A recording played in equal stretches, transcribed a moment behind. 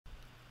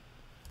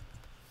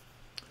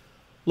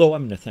Hello,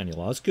 I'm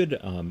Nathaniel Osgood.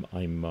 I'm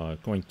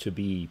going to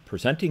be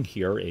presenting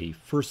here a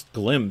first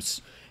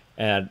glimpse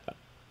at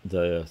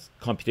the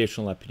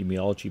Computational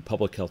Epidemiology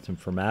Public Health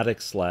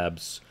Informatics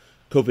Lab's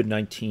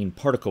COVID-19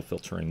 particle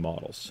filtering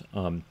models,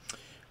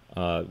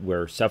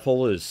 where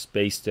CEPHIL is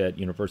based at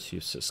University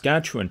of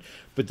Saskatchewan,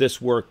 but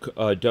this work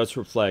does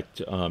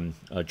reflect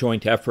a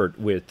joint effort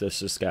with the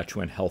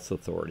Saskatchewan Health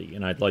Authority,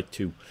 and I'd like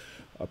to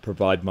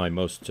provide my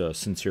most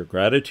sincere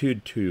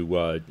gratitude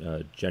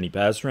to Jenny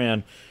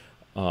Bazran,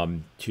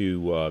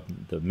 to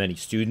the many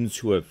students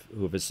who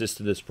have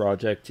assisted this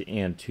project,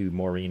 and to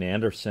Maureen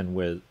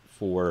Anderson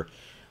for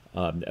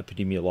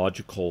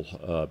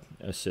epidemiological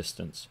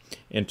assistance,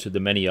 and to the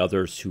many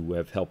others who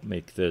have helped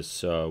make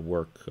this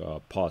work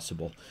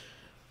possible.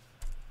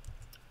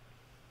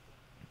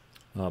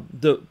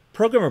 The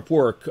program of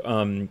work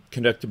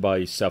conducted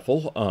by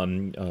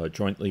CEPHIL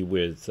jointly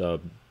with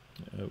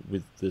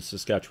the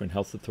Saskatchewan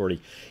Health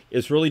Authority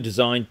is really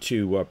designed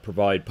to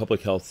provide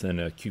public health and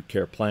acute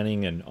care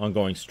planning and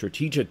ongoing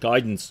strategic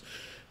guidance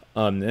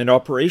and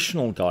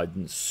operational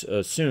guidance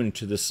soon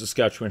to the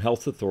Saskatchewan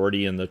Health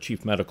Authority and the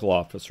Chief Medical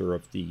Officer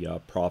of the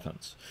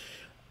province.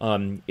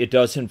 It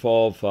does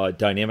involve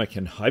dynamic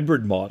and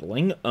hybrid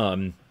modeling,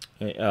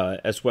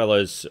 as well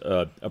as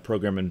a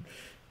program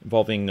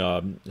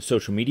involving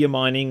social media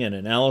mining and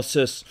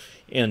analysis,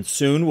 and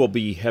soon we'll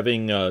be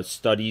having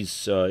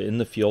studies in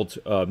the field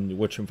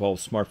which involve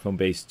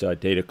smartphone-based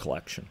data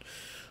collection.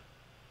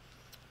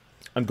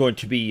 I'm going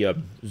to be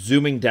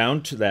zooming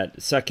down to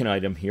that second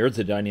item here,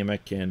 the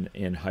dynamic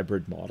and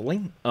hybrid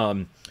modeling.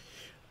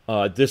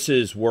 This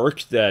is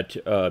work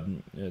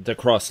that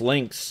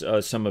cross-links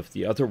some of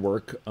the other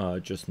work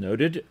just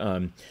noted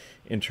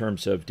in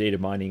terms of data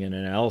mining and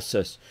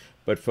analysis,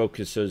 but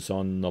focuses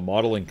on the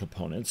modeling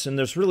components. And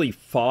there's really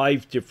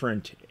 5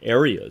 different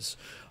areas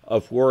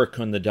of work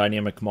on the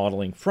dynamic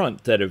modeling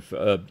front that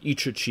have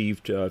each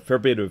achieved a fair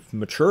bit of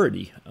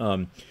maturity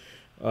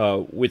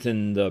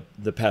within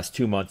the past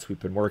 2 months we've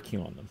been working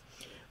on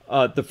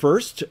them. The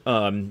first,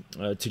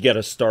 to get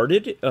us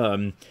started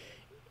and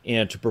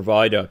to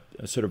provide a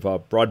sort of a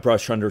broad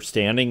brush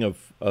understanding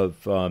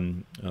of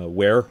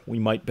where we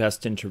might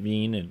best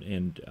intervene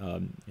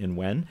and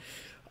when,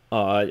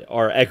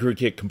 are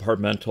aggregate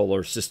compartmental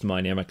or system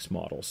dynamics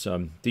models.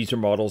 These are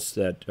models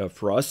that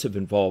for us have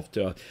involved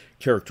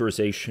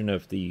characterization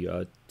of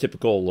the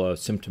typical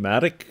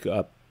symptomatic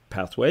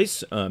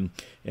pathways and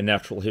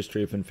natural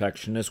history of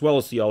infection, as well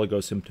as the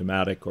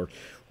oligosymptomatic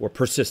or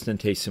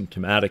persistent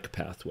asymptomatic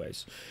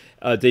pathways.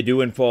 They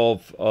do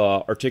involve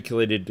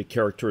articulated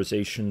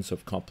characterizations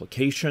of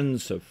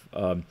complications,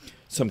 of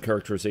some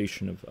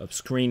characterization of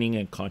screening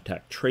and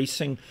contact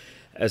tracing,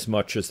 as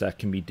much as that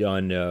can be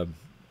done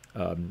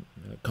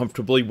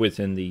comfortably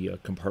within the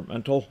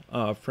compartmental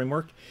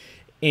framework,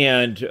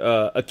 and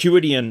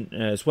acuity and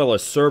as well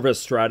as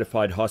service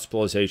stratified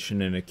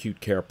hospitalization and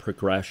acute care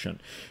progression.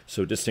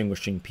 So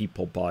distinguishing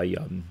people by,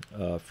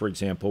 for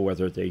example,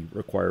 whether they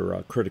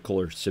require critical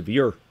or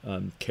severe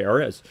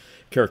care as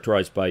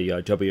characterized by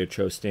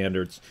WHO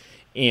standards,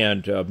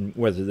 and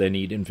whether they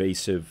need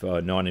invasive,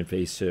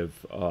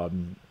 non-invasive,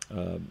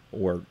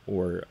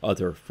 or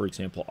other, for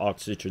example,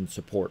 oxygen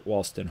support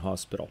whilst in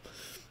hospital.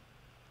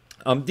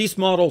 These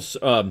models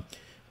been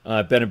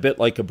a bit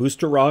like a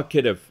booster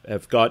rocket,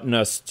 have gotten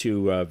us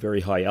to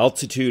very high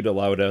altitude,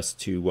 allowed us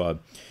to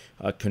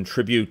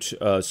contribute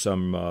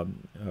some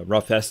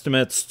rough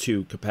estimates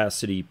to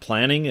capacity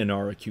planning in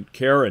our acute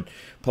care and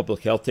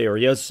public health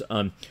areas.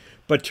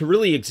 But to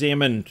really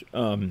examine,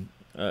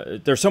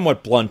 they're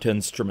somewhat blunt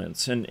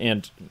instruments,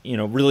 and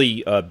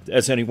really,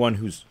 as anyone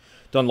who's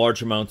done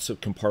large amounts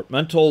of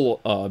compartmental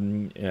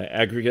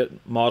aggregate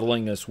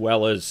modeling as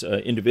well as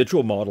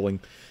individual modeling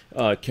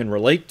can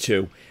relate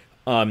to,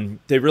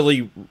 they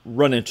really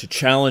run into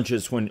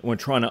challenges when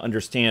trying to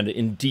understand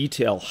in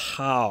detail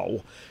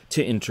how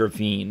to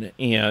intervene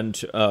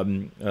and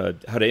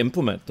how to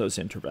implement those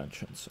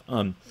interventions.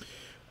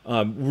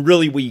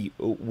 Really,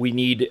 we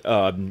need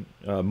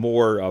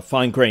more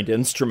fine-grained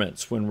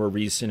instruments when we're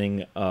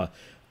reasoning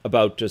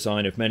about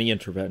design of many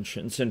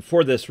interventions, and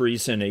for this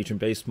reason,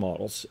 agent-based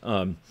models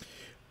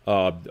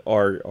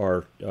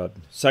our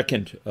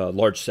second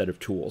large set of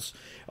tools.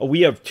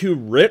 We have 2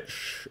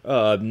 rich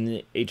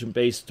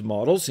agent-based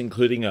models,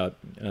 including a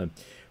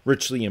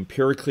richly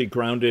empirically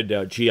grounded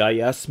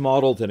GIS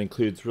model that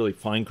includes really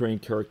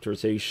fine-grained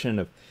characterization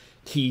of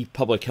key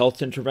public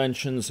health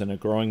interventions and a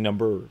growing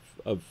number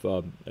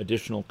of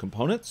additional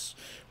components.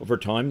 Over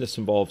time, this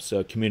involves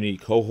community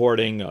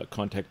cohorting,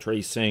 contact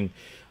tracing,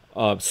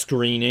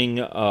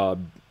 screening,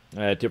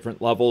 at different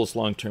levels,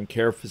 long-term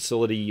care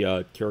facility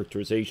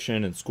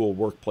characterization, and school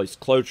workplace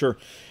closure,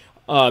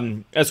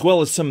 as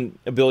well as some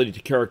ability to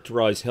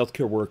characterize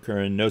healthcare worker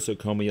and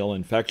nosocomial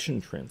infection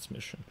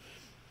transmission.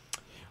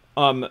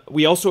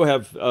 We also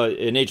have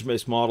an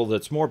agent-based model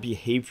that's more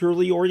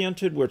behaviorally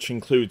oriented, which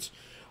includes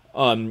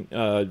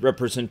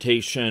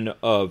representation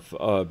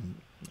of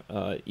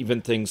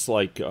even things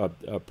like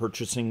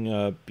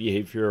purchasing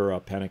behavior,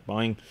 panic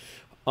buying,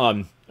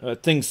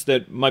 things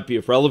that might be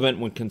relevant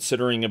when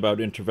considering about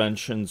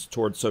interventions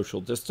towards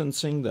social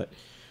distancing that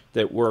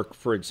work,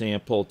 for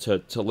example,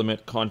 to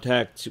limit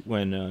contact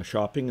when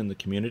shopping in the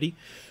community.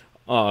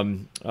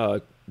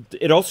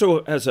 It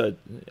also has an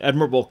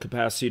admirable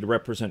capacity to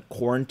represent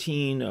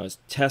quarantine,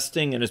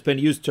 testing, and has been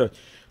used to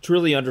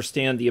really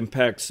understand the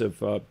impacts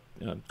of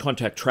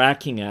contact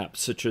tracking apps,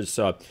 such as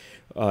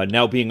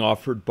now being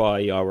offered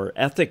by our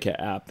Ethica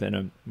app,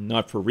 and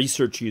not for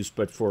research use,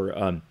 but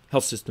for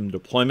health system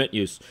deployment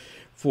use,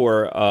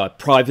 for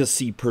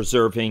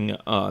privacy-preserving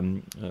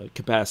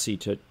capacity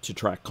to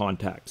track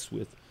contacts,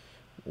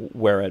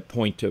 where at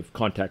point of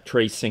contact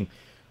tracing,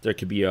 there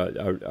could be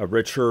a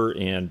richer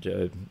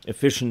and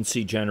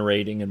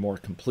efficiency-generating and more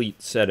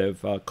complete set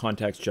of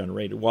contacts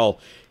generated while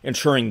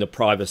ensuring the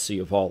privacy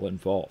of all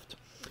involved.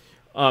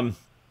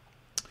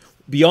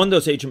 Beyond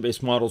those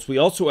agent-based models, we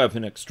also have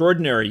an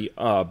extraordinary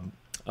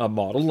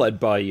model led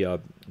by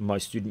my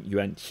student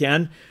Yuan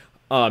Tian,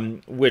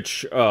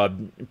 which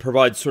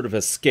provides sort of a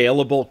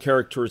scalable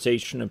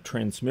characterization of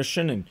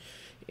transmission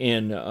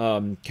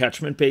in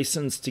catchment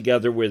basins,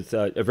 together with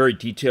a very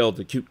detailed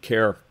acute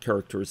care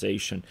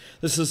characterization.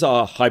 This is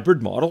a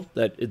hybrid model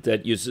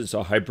that uses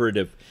a hybrid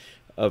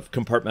of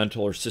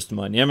compartmental or system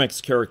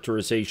dynamics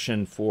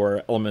characterization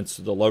for elements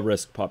of the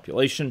low-risk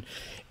population,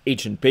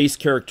 agent-based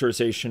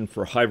characterization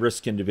for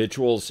high-risk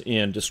individuals,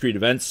 and discrete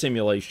event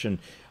simulation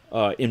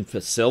in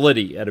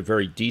facility at a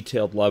very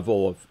detailed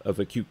level of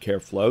acute care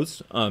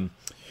flows,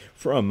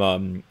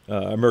 from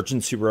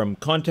emergency room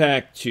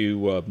contact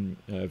to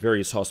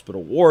various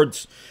hospital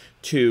wards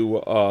to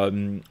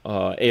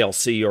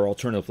ALC or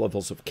alternative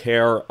levels of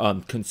care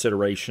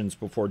considerations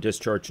before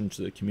discharge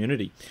into the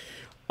community.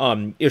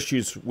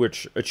 Issues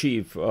which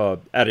achieve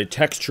added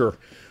texture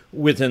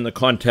within the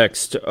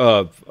context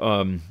of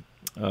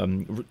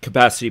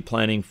capacity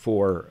planning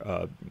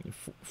for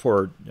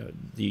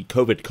the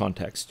COVID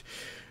context,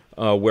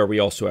 where we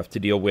also have to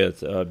deal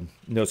with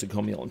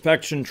nosocomial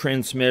infection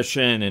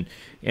transmission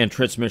and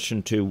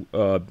transmission to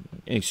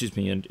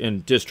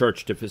and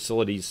discharge to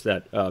facilities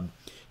that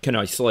can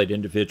isolate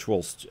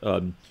individuals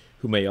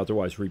who may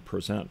otherwise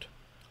represent.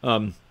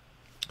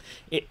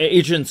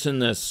 Agents in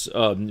this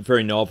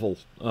very novel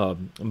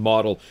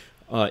model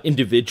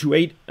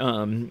individuate.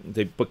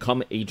 They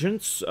become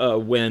agents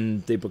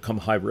when they become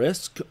high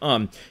risk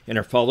and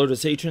are followed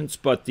as agents,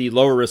 but the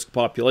lower risk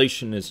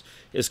population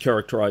is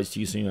characterized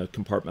using a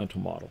compartmental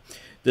model.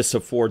 This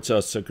affords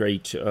us a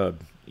great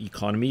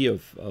economy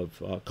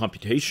of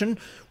computation,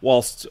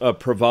 whilst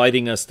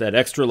providing us that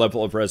extra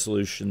level of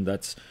resolution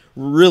that's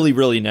really,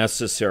 really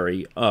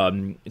necessary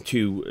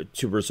to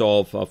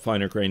resolve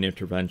finer grain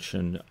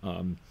intervention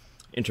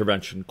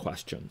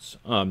questions.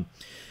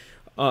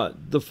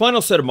 The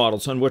final set of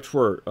models on which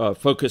we're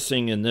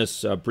focusing in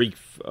this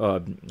brief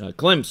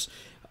glimpse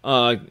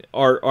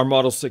are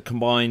models that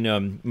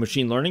combine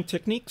machine learning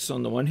techniques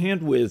on the one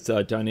hand with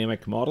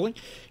dynamic modeling.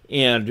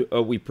 And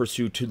we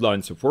pursue two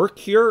lines of work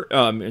here,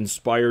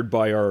 inspired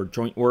by our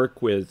joint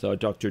work with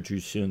Dr.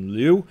 Jusun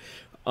Liu,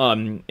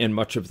 and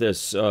much of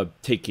this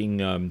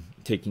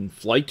taking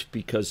flight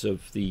because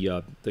of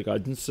the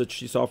guidance that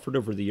she's offered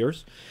over the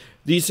years.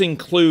 These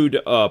include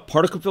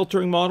particle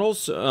filtering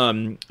models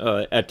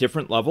at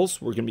different levels.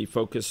 We're going to be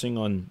focusing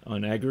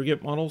on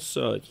aggregate models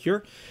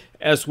here,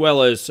 as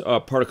well as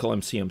particle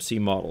MCMC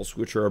models,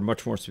 which are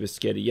much more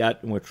sophisticated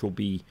yet, and which will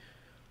be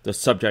the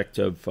subject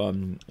of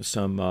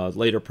some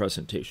later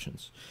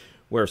presentations,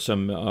 where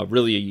some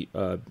really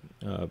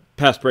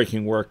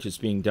path-breaking work is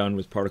being done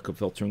with particle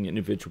filtering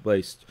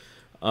individual-based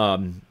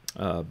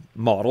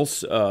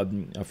models,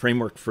 a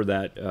framework for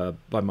that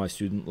by my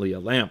student Leah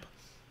Lamp.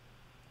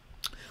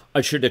 I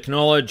should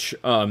acknowledge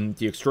the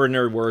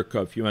extraordinary work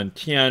of Yuan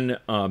Tian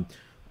on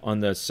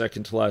the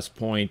second to last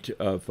point,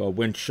 of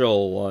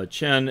Winchell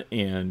Chen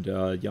and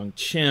Yang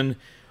Qin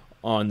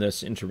on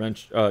this on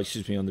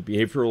the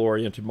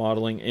behavioral-oriented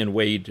modeling, and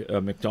Wade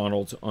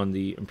McDonald on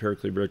the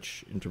empirically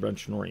rich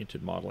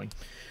intervention-oriented modeling,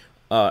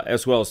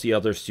 as well as the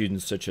other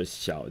students such as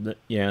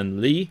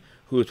Xiaoyan Li,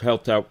 who have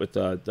helped out with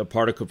the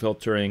particle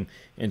filtering,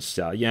 and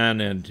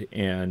Xiaoyan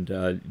and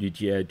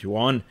Lijie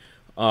Duan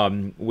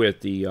with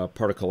the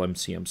particle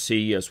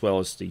MCMC, as well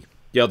as the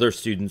other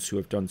students who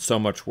have done so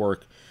much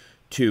work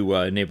to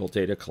enable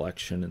data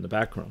collection in the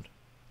background.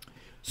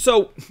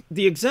 So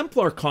the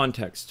exemplar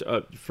context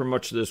for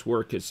much of this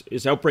work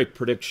is outbreak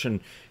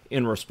prediction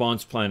in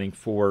response planning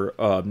for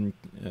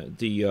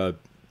the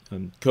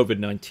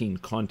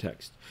COVID-19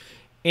 context.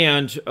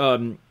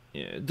 And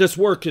this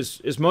work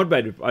is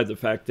motivated by the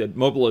fact that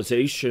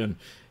mobilization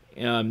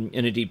and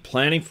indeed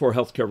planning for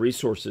healthcare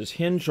resources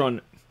hinge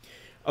on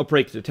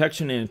outbreak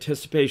detection and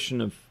anticipation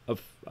of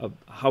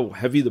how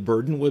heavy the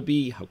burden would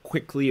be, how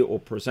quickly it will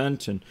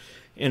present, and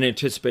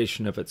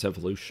anticipation of its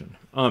evolution.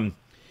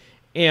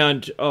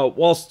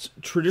 Whilst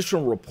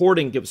traditional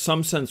reporting gives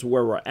some sense of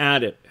where we're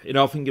at, it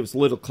often gives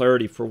little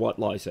clarity for what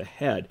lies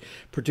ahead,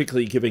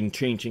 particularly given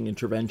changing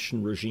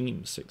intervention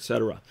regimes,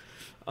 etc.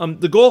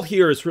 The goal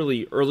here is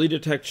really early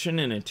detection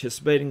and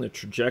anticipating the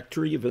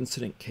trajectory of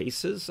incident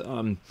cases,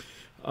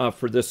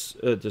 for this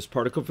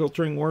particle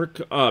filtering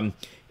work, and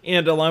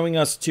allowing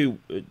us to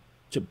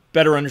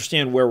better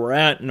understand where we're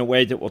at in a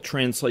way that will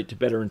translate to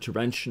better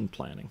intervention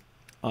planning.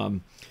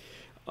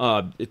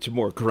 It's a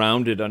more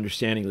grounded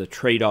understanding of the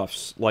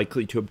trade-offs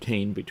likely to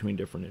obtain between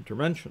different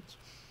interventions.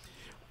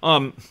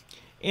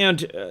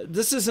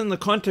 This is in the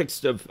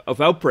context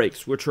of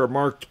outbreaks, which are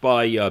marked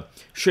by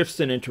shifts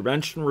in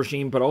intervention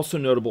regime, but also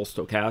notable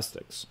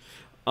stochastics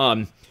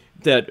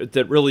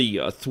that really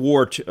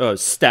thwart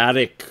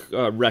static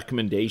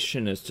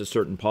recommendation as to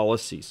certain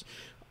policies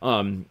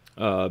that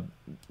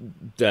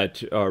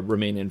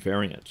remain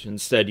invariant.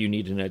 Instead, you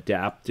need an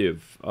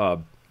adaptive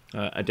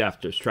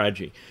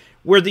strategy,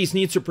 where these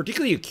needs are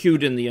particularly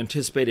acute in the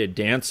anticipated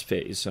dance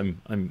phase.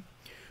 I'm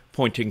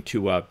pointing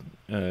to of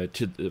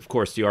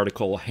course, the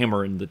article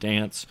 "Hammer in the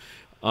Dance"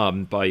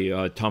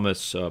 by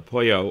Thomas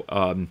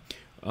Poyo,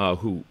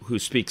 who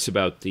speaks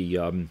about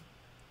the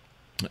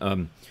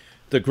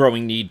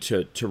growing need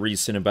to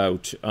reason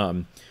about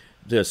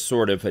this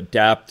sort of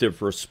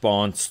adaptive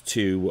response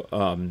to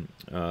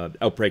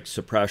outbreak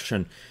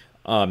suppression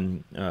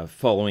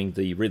following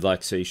the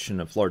relaxation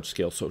of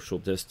large-scale social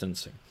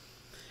distancing.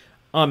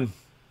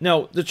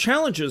 Now, the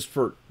challenges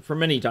for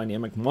many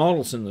dynamic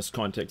models in this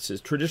context is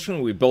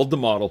traditionally we build the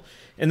model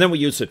and then we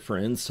use it for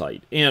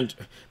insight. And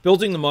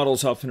building the model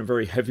is often a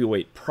very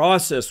heavyweight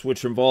process,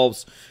 which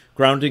involves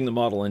grounding the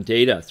model in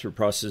data through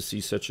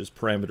processes such as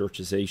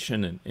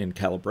parameterization and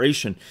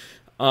calibration,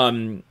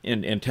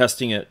 and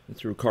testing it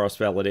through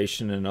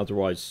cross-validation and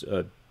otherwise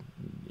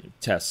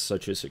tests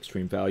such as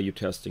extreme value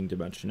testing,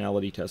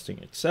 dimensionality testing,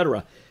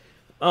 etc.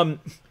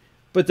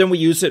 But then we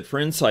use it for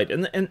insight.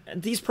 And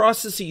these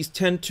processes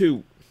tend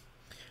to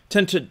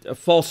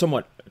fall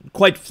somewhat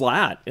quite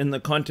flat in the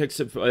context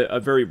of a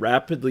very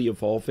rapidly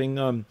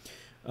evolving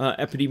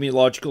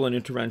epidemiological and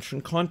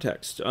intervention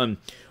context.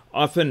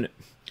 Often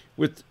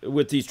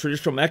with these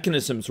traditional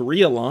mechanisms,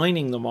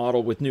 realigning the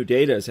model with new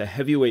data is a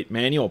heavyweight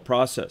manual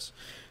process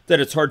that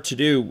it's hard to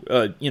do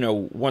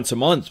once a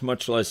month,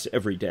 much less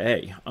every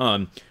day,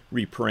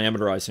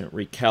 reparameterizing it,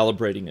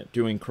 recalibrating it,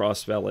 doing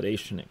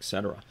cross-validation,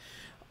 etc.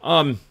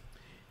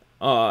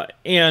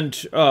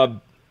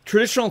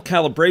 Traditional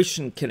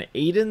calibration can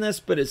aid in this,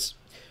 but it's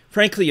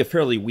frankly a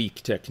fairly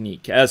weak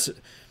technique, and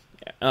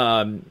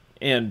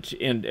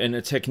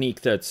a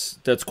technique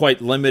that's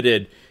quite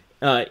limited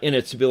in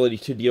its ability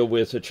to deal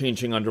with a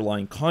changing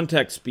underlying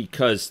context,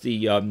 because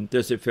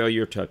there's a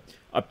failure to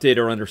update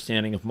our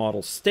understanding of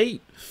model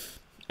state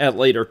at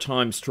later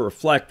times to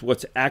reflect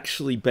what's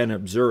actually been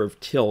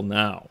observed till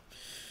now.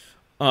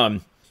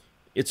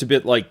 It's a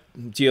bit like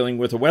dealing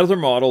with a weather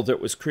model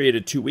that was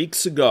created 2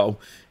 weeks ago,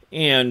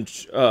 and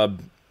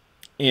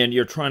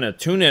you're trying to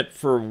tune it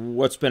for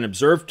what's been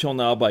observed till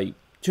now by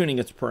tuning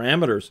its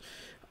parameters,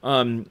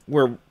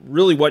 where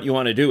really what you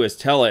want to do is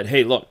tell it,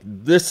 hey, look,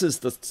 this is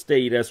the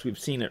state as we've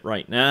seen it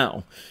right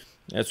now,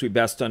 as we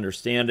best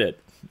understand it.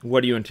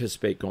 What do you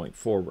anticipate going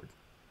forward?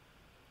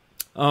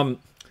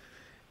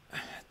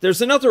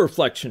 There's another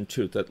reflection,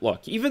 too, that,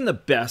 look, even the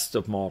best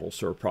of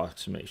models or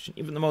approximation,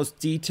 even the most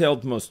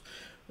detailed, most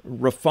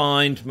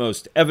refined,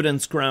 most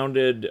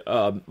evidence-grounded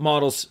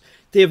models,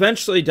 they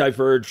eventually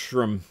diverge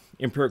from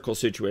empirical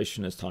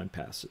situation as time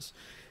passes.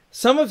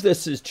 Some of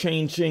this is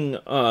changing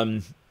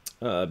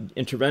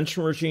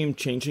intervention regime,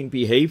 changing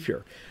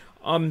behavior.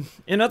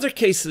 In other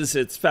cases,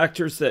 it's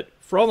factors that,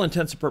 for all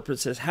intents and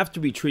purposes, have to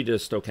be treated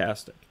as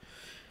stochastic.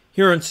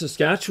 Here in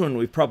Saskatchewan,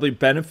 we've probably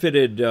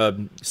benefited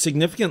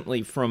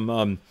significantly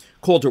from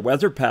colder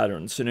weather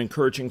patterns and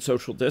encouraging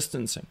social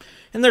distancing.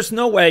 And there's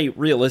no way,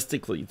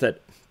 realistically, that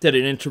an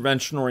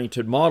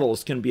intervention-oriented model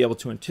is going to be able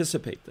to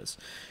anticipate this.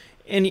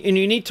 And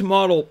you need to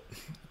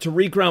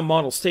reground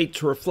model state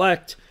to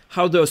reflect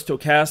how those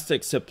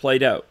stochastics have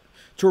played out,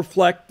 to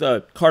reflect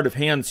the card of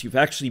hands you've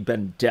actually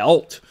been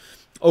dealt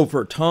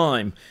over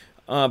time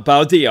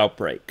by the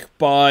outbreak,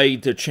 by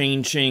the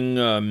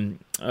changing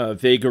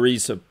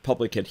vagaries of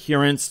public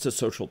adherence to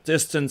social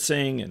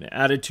distancing and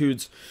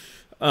attitudes,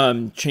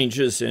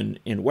 changes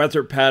in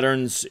weather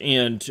patterns,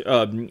 and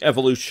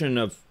evolution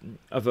of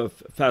a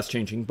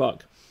fast-changing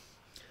bug.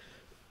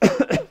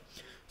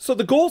 So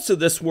the goals of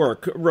this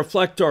work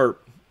reflect our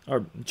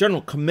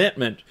general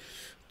commitment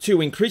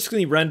to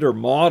increasingly render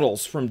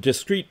models from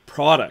discrete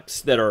products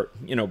that are,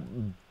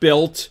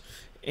 built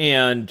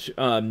and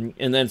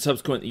then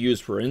subsequently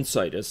used for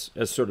insight as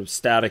sort of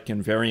static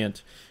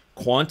invariant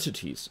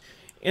quantities,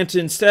 and to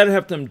instead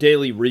have them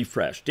daily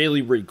refreshed,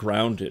 daily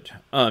regrounded,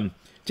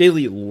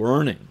 daily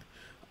learning,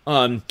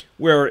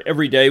 where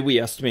every day we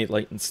estimate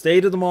latent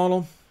state of the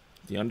model,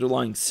 the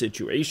underlying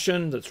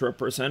situation that's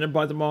represented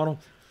by the model.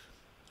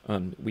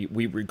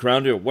 We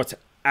regrounded what's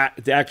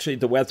actually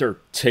the weather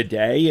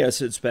today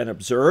as it's been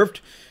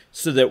observed,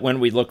 so that when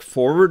we look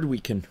forward, we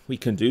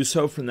can do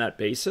so from that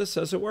basis,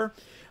 as it were.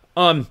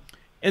 And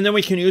then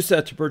we can use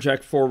that to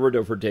project forward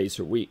over days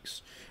or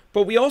weeks.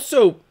 But we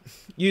also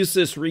use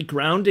this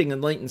regrounding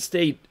in latent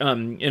state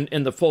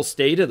in the full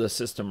state of the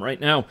system right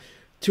now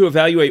to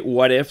evaluate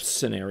what-if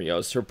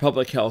scenarios for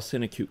public health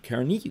and acute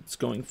care needs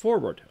going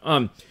forward.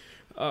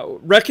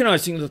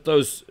 recognizing that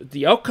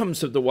the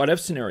outcomes of the what-if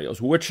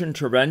scenarios, which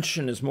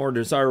intervention is more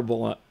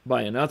desirable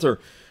by another,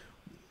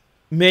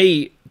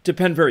 may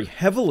depend very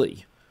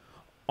heavily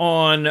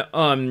on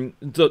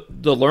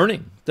the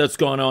learning that's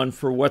gone on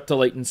for what the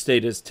latent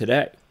state is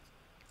today.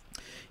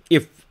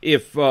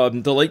 If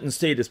the latent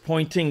state is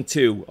pointing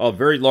to a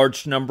very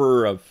large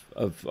number of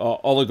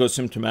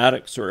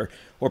oligosymptomatics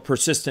or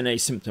persistent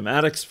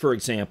asymptomatics, for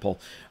example,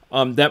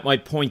 that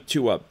might point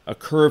to a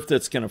curve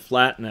that's going to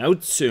flatten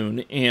out soon,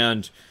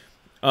 and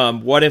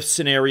what-if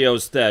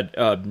scenarios that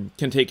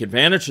can take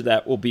advantage of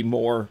that will be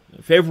more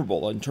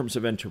favorable in terms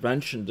of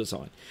intervention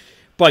design.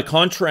 By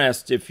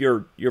contrast, if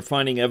you're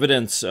finding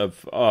evidence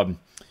of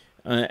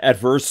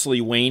adversely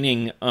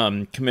waning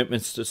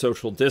commitments to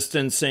social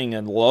distancing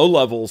and low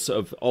levels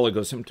of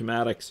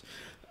oligosymptomatics,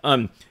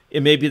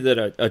 it may be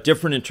that a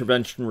different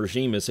intervention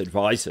regime is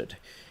advised.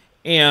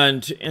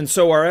 And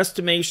so our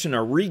estimation,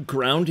 our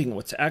regrounding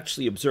what's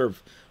actually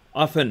observed,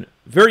 often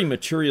very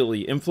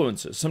materially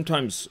influences,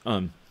 sometimes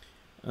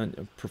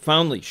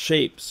profoundly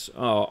shapes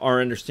our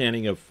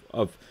understanding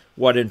of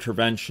what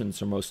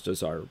interventions are most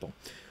desirable.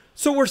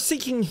 So we're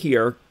seeking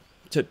here,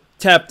 to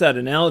tap that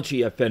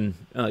analogy I've been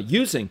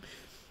using,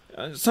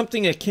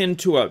 something akin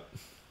to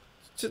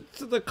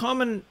the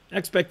common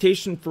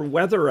expectation for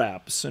weather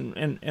apps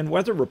and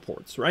weather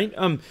reports, right?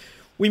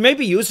 We may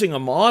be using a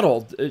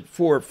model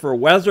for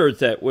weather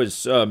that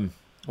was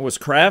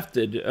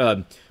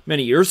crafted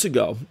many years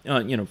ago,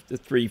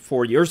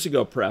 3-4 years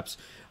ago perhaps,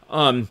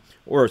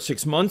 or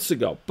 6 months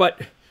ago,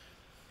 but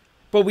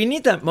we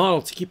need that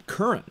model to keep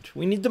current.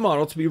 We need the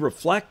model to be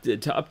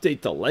reflected, to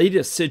update the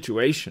latest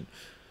situation.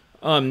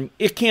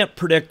 It can't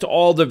predict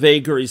all the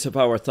vagaries of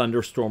how a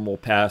thunderstorm will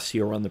pass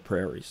here on the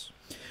prairies.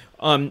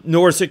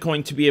 Nor is it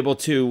going to be able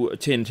to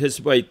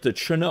anticipate the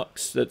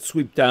Chinooks that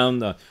sweep down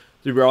the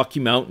Rocky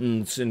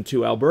Mountains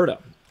into Alberta.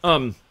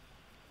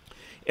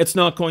 It's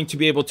not going to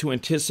be able to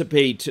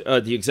anticipate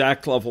the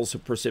exact levels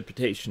of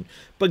precipitation.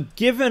 But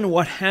given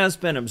what has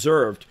been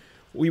observed,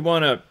 we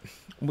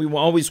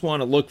always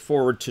want to look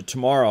forward to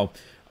tomorrow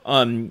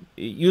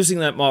using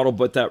that model,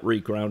 but that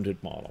regrounded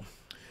model.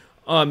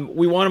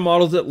 We want a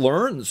model that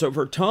learns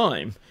over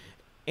time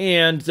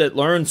and that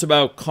learns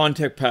about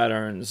contact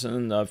patterns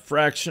and the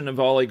fraction of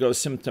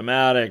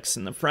oligosymptomatics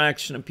and the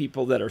fraction of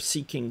people that are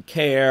seeking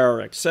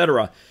care,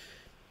 etc.,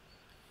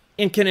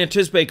 and can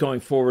anticipate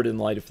going forward in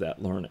light of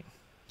that learning.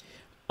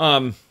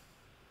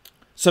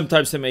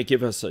 Sometimes they may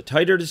give us a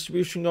tighter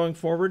distribution going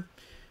forward,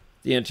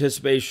 the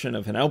anticipation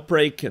of an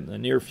outbreak in the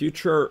near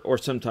future, or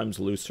sometimes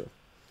looser.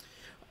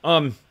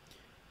 And,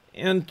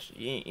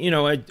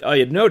 I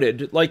had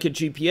noted, like a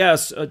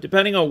GPS,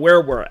 depending on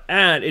where we're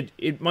at,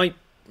 it might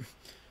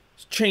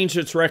change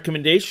its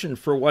recommendation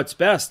for what's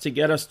best to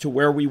get us to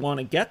where we want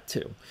to get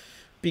to.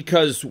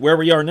 Because where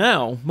we are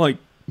now might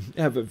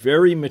have a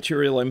very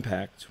material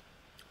impact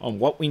on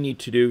what we need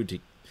to do to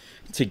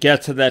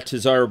get to that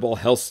desirable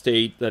health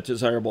state, that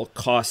desirable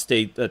cost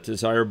state, that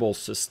desirable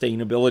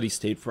sustainability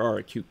state for our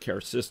acute care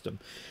system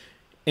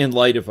in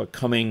light of a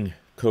coming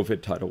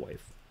COVID tidal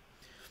wave.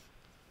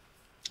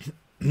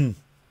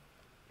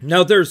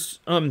 Now, there's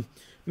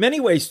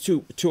many ways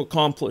to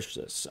accomplish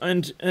this.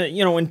 And,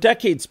 in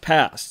decades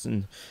past,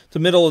 in the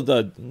middle of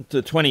the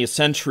 20th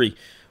century,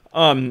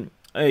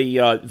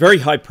 a very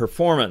high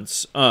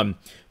performance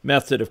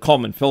method of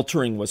Kalman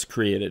filtering was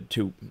created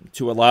to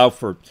allow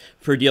for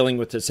dealing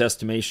with this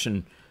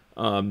estimation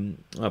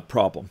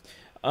problem.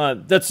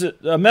 That's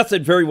a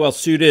method very well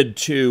suited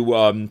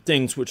to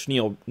things which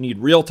need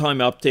real-time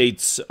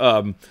updates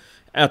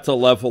at the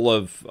level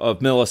of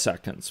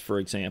milliseconds, for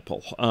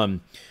example.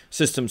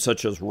 Systems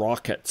such as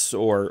rockets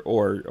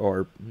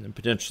or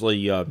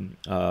potentially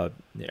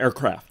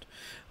aircraft.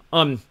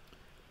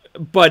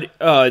 But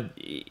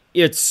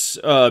it's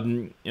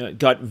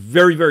got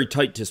very, very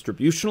tight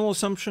distributional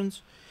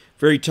assumptions,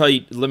 very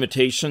tight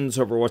limitations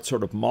over what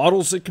sort of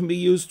models it can be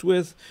used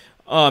with.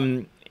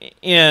 And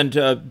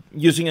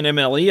using an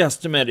MLE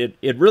estimate,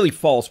 it really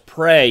falls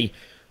prey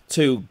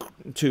to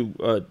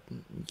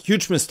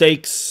huge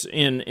mistakes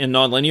in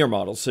nonlinear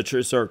models, such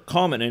as are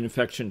common in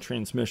infection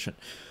transmission.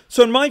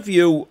 So in my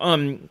view,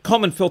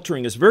 Kalman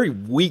filtering is a very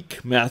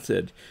weak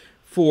method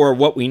for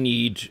what we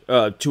need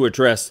to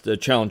address the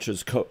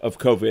challenges of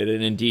COVID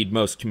and indeed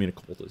most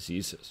communicable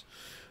diseases.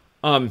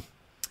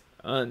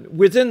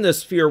 Within this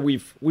sphere,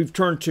 we've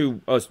turned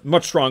to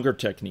much stronger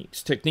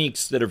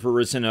techniques that have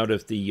arisen out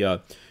of the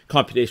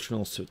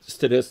computational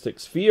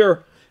statistics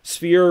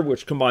sphere,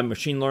 which combine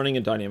machine learning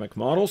and dynamic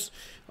models.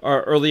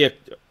 Our early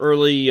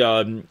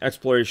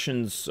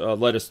explorations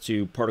led us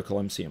to particle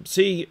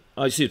MCMC.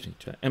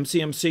 To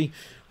MCMC.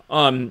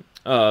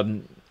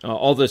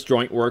 All this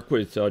joint work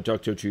with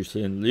Dr.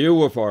 Julian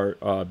Liu of our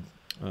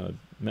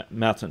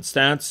Math and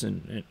Stats,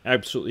 and an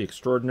absolutely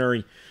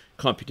extraordinary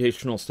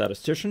computational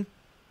statistician.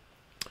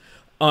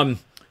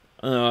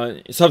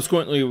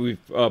 Subsequently, we've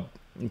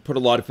put a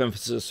lot of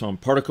emphasis on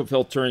particle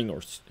filtering,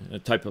 or a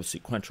type of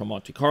sequential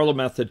Monte Carlo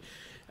method,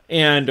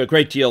 and a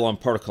great deal on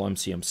particle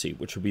MCMC,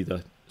 which would be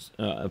the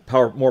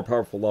more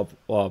powerful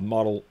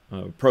model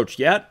approach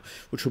yet,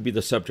 which will be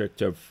the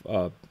subject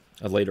of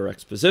later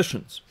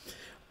expositions.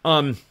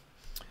 And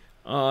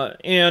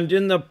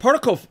in the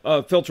particle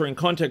filtering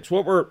context,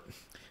 what we're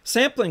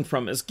sampling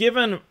from is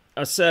given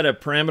a set of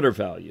parameter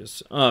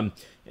values in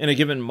a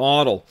given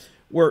model.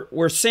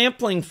 We're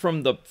sampling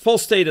from the full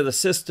state of the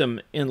system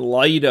in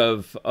light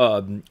of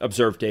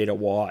observed data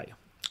Y.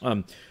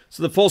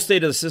 So the full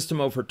state of the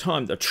system over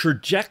time, the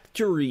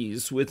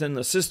trajectories within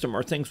the system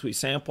are things we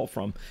sample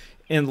from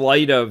in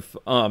light of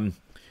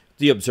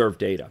the observed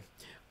data.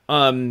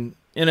 And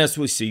as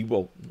we see,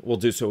 we'll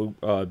do so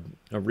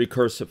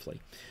recursively.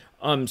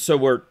 So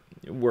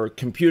we're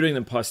computing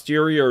the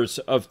posteriors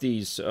of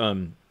these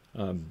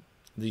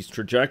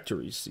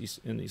trajectories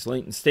in these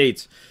latent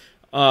states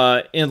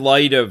in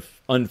light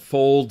of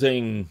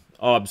unfolding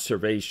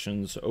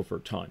observations over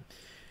time.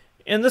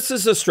 And this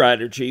is a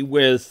strategy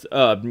with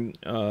a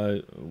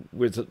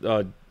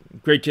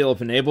great deal of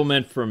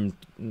enablement from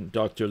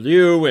Dr.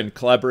 Liu and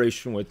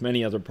collaboration with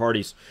many other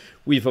parties.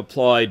 We've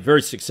applied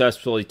very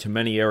successfully to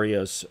many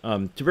areas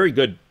to very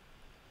good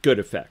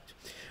effect.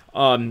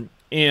 And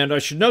I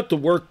should note the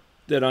work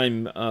that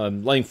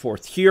I'm laying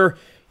forth here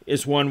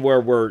is one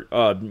where we're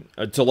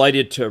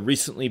delighted to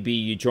recently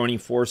be joining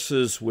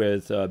forces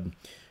with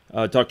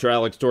Dr.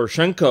 Alex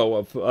Doroshenko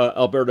of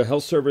Alberta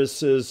Health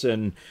Services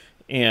and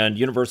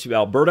University of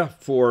Alberta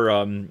for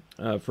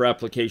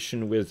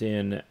application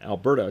within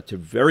Alberta to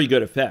very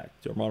good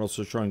effect. Our models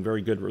are showing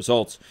very good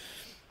results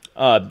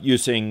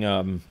using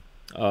data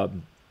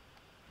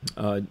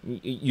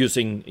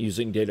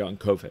on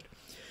COVID.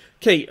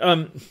 Okay,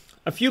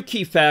 a few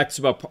key facts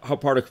about how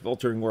particle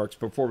filtering works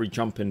before we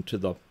jump into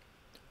the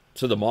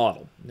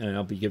model, and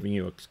I'll be giving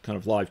you a kind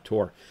of live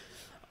tour.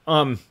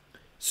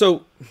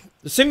 So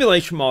the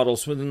simulation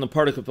models within the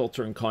particle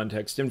filtering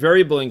context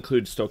invariably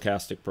include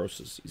stochastic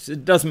processes.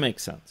 It doesn't make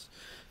sense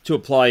to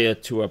apply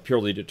it to a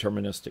purely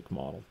deterministic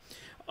model.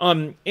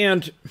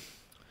 And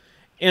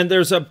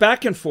there's a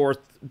back and forth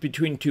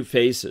between two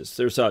phases.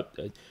 There's a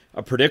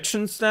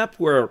prediction step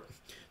where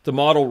the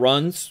model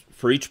runs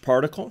for each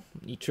particle,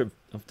 each of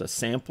the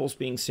samples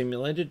being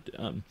simulated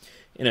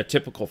in a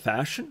typical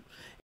fashion.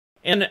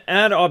 And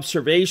at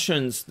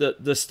observations,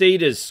 the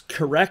state is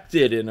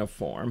corrected in a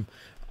form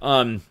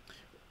to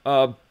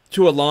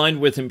align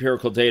with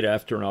empirical data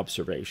after an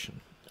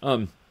observation.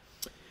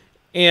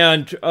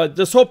 And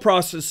this whole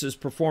process is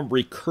performed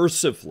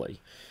recursively.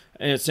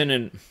 And it's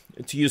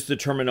to use the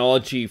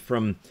terminology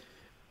from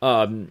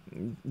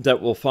that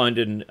we'll find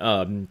in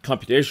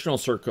computational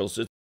circles,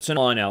 it's an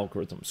inline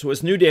algorithm. So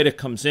as new data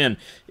comes in,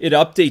 it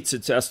updates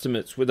its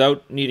estimates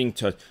without needing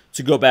to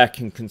go back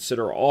and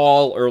consider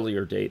all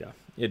earlier data.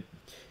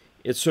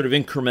 It sort of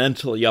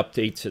incrementally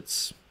updates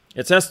its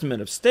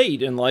estimate of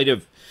state in light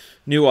of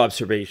new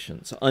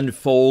observations,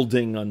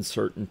 unfolding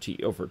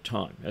uncertainty over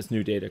time as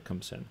new data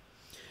comes in.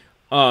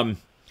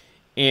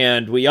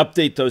 And we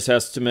update those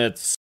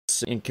estimates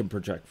and can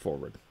project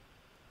forward.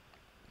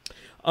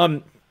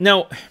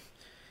 Now,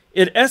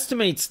 it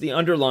estimates the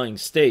underlying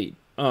state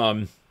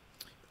of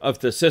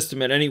the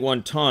system at any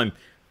one time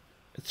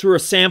through a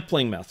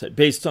sampling method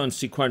based on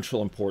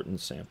sequential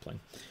importance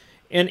sampling.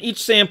 And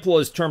each sample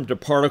is termed a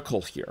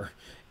particle here,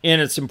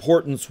 and its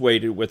importance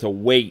weighted with a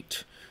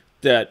weight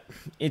that,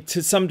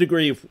 to some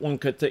degree, if one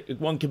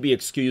could be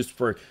excused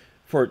for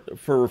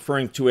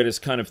referring to it as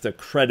kind of the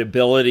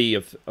credibility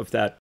of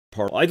that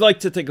particle. I'd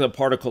like to think of the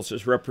particles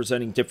as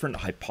representing different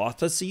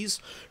hypotheses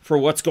for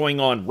what's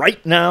going on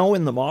right now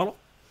in the model.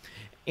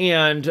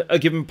 And a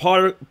given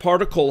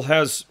particle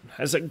has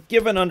a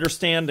given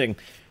understanding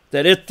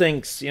that it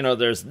thinks,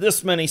 there's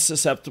this many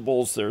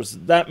susceptibles, there's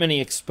that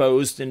many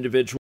exposed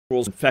individuals,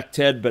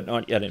 infected but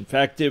not yet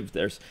infective,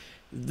 there's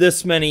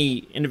this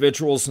many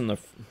individuals in the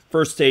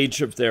first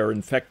stage of their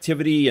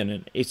infectivity in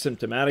an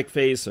asymptomatic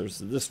phase, there's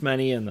this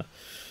many in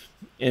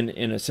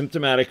a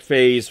symptomatic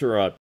phase or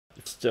a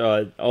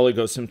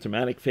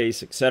oligosymptomatic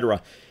phase,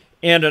 etc.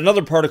 And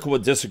another particle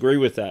would disagree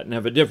with that and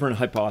have a different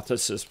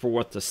hypothesis for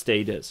what the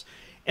state is.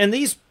 And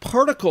these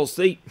particles,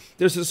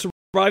 there's a survival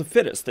of the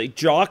fittest. They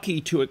jockey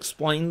to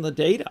explain the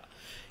data.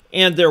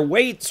 And their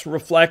weights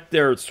reflect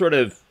their sort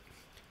of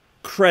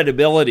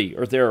credibility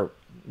or their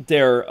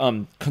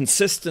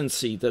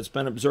consistency that's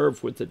been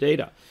observed with the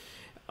data.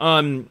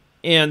 And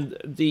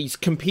these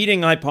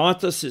competing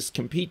hypotheses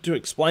compete to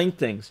explain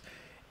things.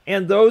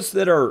 And those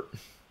that are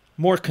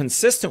more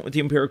consistent with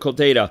the empirical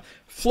data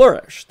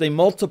flourish. They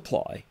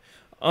multiply.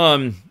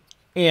 And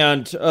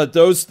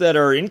those that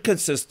are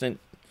inconsistent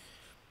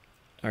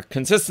are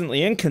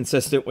consistently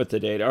inconsistent with the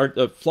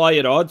data, fly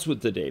at odds with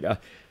the data,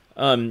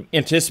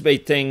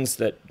 anticipate things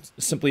that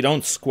simply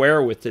don't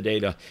square with the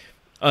data,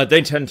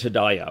 they tend to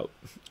die out.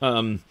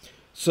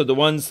 So the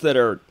ones that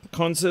are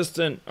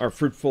consistent are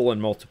fruitful and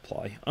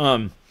multiply.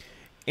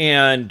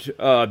 And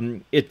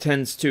it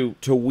tends to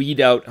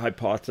weed out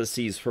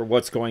hypotheses for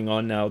what's going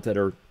on now that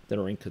are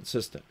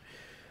inconsistent.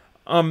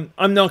 I'm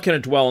not going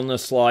to dwell on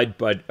this slide,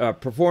 but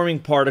performing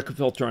particle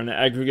filter on an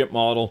aggregate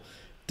model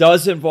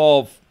does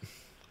involve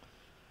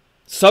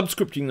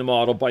subscripting the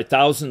model by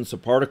thousands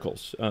of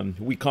particles.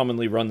 We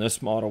commonly run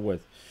this model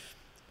with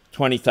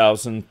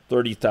 20,000,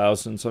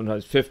 30,000,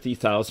 sometimes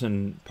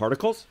 50,000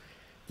 particles.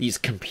 These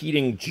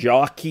competing,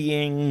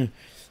 jockeying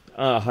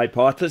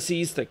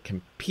hypotheses that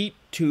compete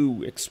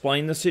to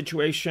explain the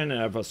situation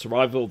and have a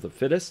survival of the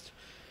fittest.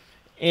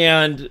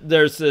 And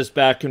there's this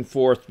back and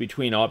forth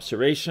between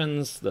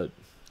observations that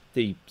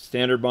the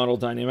standard model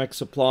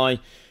dynamics apply,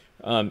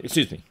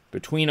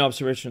 between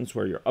observations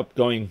where you're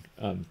going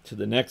to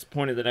the next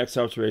point of the next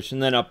observation,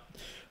 then up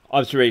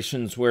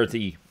observations where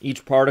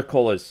each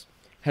particle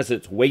has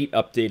its weight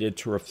updated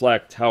to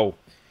reflect how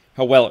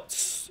well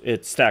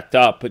it's stacked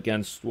up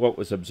against what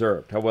was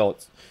observed, how well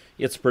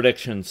its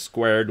predictions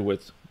squared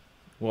with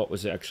what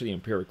was actually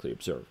empirically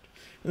observed.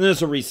 And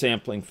there's a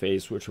resampling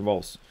phase, which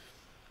involves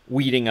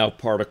weeding out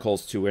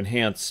particles to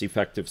enhance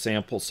effective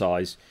sample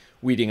size,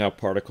 weeding out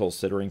particles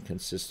that are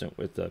inconsistent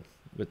with the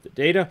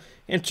data,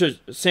 and to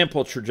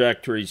sample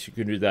trajectories. You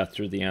can do that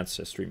through the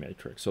ancestry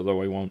matrix,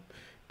 although I won't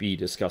be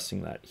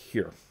discussing that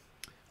here.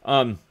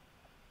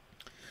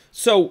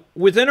 So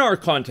within our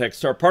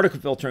context, our particle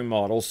filtering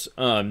models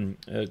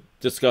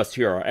discussed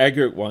here, our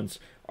aggregate ones,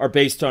 are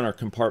based on our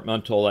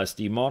compartmental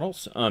SD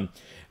models.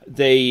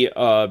 They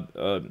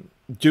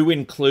do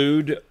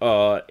include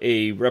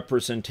a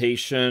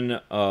representation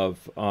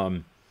of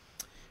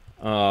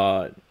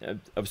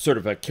sort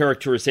of a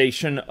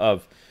characterization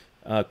of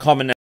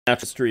common natural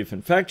history of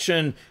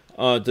infection,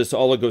 this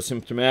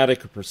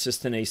oligosymptomatic or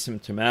persistent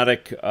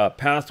asymptomatic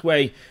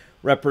pathway,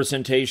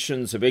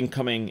 representations of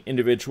incoming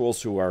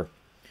individuals who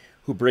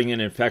bring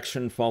in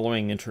infection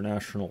following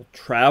international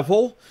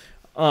travel,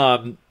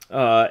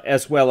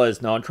 as well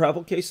as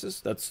non-travel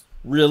cases. That's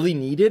really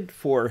needed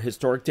for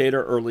historic data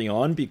early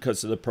on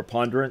because of the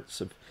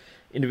preponderance of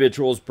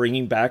individuals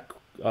bringing back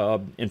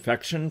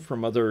infection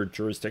from other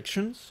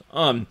jurisdictions.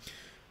 To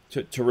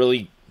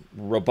really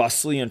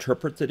robustly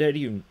interpret the data,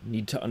 you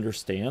need to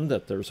understand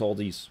that there's all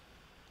these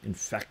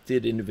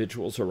infected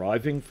individuals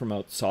arriving from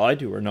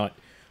outside who are not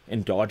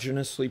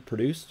endogenously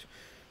produced.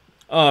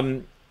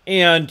 And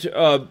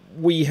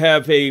we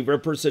have a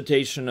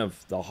representation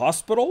of the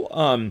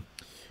hospital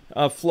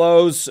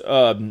flows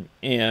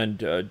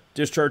and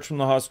discharge from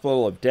the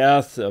hospital, of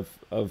death,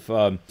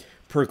 of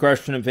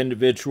progression of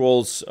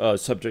individuals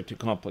subject to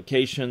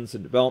complications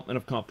and development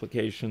of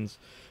complications,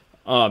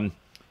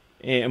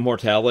 and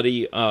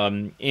mortality,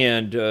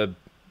 and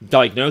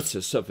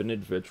diagnosis of an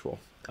individual,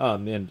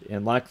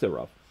 and lack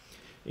thereof,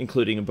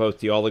 including in both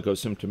the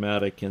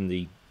oligosymptomatic and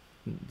the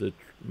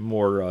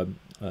more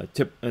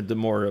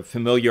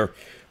familiar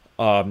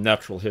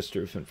natural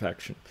history of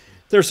infection.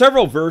 There are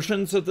several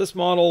versions of this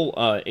model: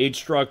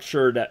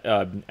 age-structured,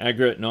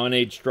 aggregate,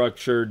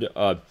 non-age-structured,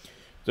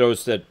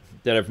 those that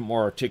have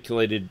more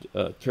articulated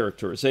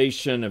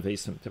characterization of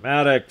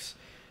asymptomatics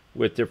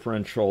with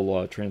differential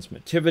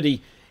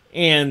transmittivity,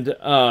 and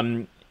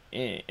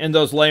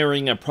those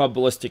layering a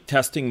probabilistic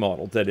testing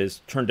model that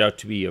has turned out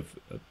to be of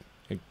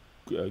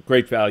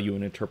great value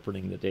in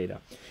interpreting the data.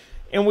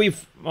 And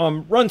we've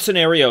run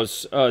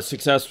scenarios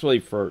successfully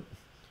for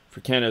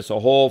Canada as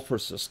a whole, for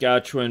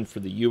Saskatchewan, for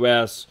the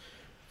U.S.,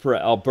 for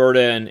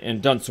Alberta,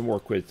 and done some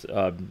work with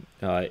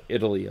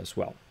Italy as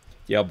well.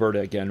 The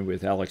Alberta, again,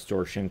 with Alex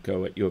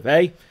Doroshenko at U of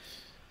A,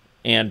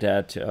 and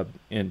at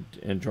and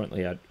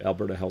jointly at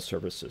Alberta Health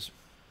Services.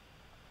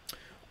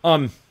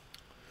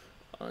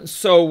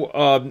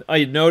 So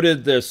I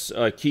noted this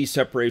key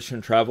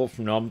separation travel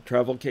from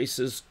non-travel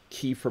cases,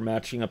 key for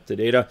matching up the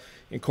data,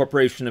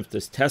 incorporation of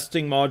this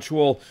testing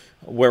module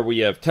where we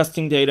have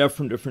testing data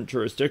from different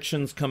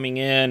jurisdictions coming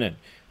in, and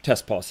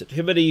test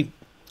positivity,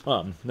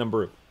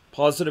 number of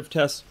positive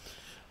tests,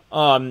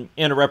 and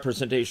a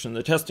representation of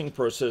the testing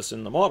process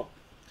in the model.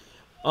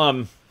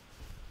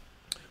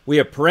 We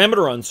have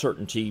parameter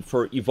uncertainty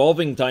for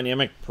evolving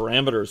dynamic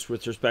parameters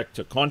with respect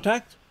to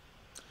contact,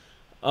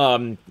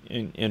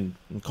 in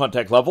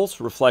contact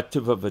levels,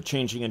 reflective of a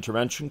changing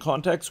intervention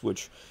context,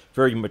 which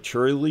very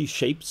materially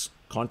shapes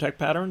contact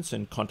patterns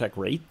and contact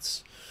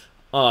rates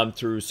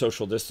through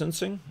social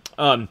distancing.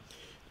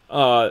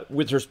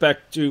 With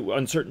respect to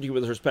uncertainty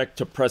with respect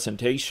to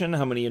presentation,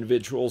 how many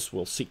individuals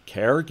will seek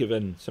care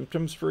given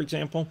symptoms, for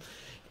example,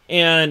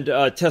 and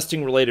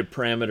testing-related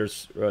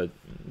parameters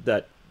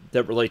that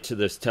relate to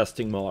this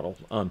testing model,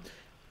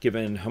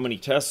 given how many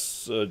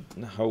tests,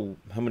 how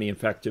many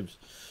infectives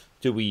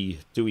do we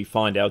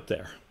find out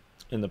there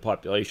in the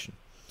population.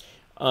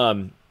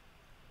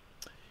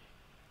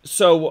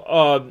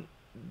 So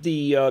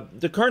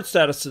the current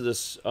status of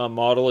this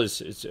model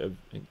is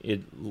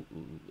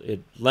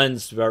it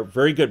lends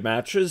very good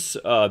matches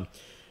of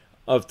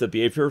the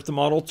behavior of the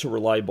model to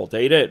reliable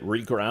data. It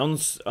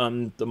regrounds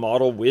the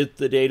model with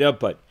the data,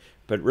 but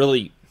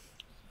really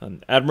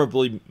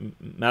admirably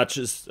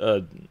matches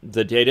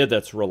the data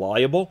that's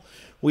reliable.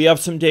 We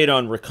have some data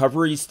on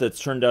recoveries that's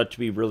turned out to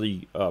be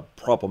really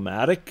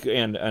problematic,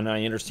 and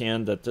I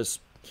understand that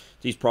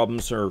these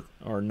problems are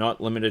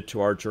not limited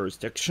to our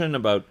jurisdiction,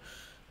 about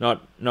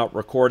not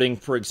recording,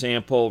 for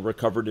example,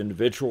 recovered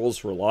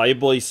individuals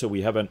reliably, so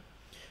we haven't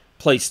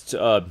placed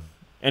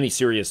any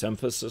serious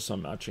emphasis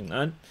on matching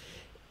that.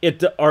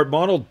 Our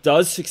model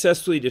does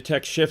successfully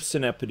detect shifts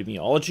in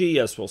epidemiology,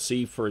 as we'll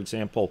see, for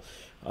example,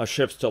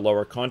 shifts to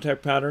lower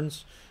contact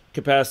patterns,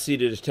 capacity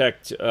to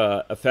detect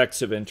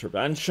effects of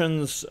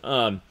interventions,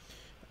 for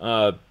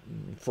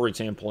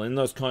example, in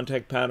those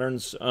contact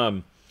patterns,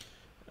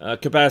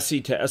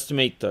 capacity to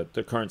estimate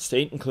the current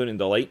state, including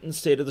the latent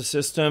state of the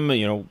system,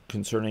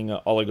 concerning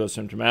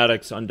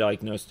oligosymptomatics,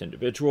 undiagnosed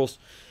individuals,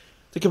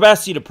 the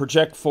capacity to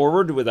project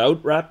forward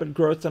without rapid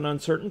growth and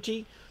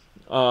uncertainty,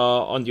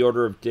 on the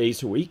order of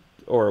days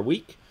or a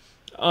week.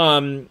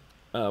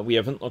 We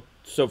haven't looked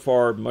so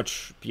far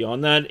much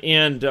beyond that,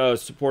 and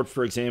support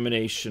for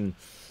examination,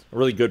 a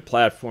really good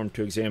platform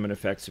to examine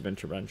effects of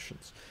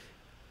interventions.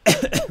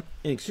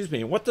 Excuse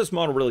me. And what this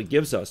model really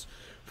gives us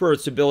for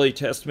its ability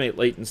to estimate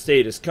latent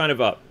state is kind of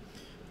a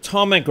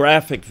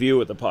tomographic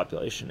view of the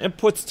population. It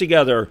puts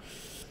together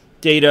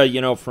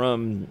data,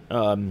 from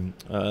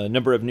a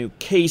number of new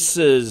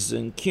cases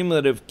and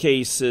cumulative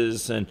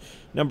cases and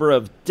number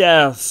of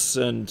deaths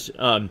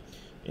and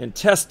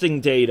testing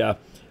data,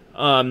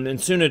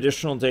 and soon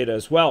additional data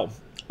as well,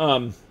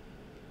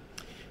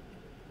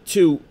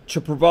 to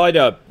provide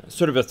a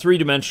sort of a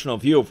three-dimensional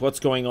view of what's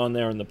going on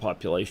there in the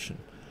population.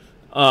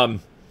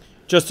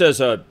 Just as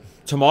a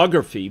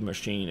tomography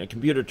machine, a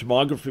computer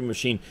tomography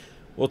machine,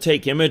 will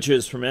take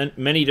images from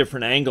many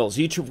different angles,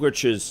 each of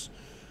which has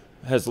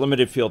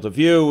limited field of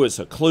view, is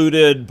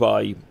occluded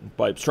by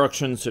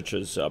obstructions such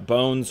as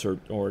bones or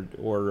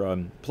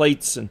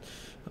plates and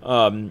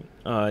in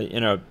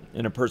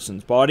a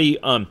person's body,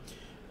 and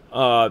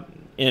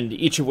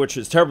each of which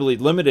is terribly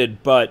limited,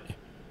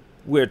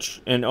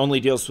 and only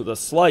deals with a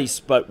slice,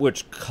 but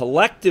which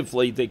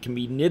collectively they can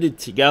be knitted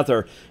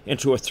together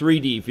into a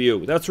 3D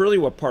view. That's really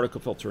what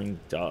particle filtering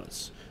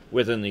does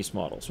within these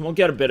models, and we'll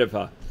get a bit of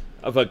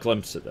a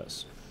glimpse of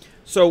this.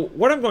 So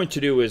what I'm going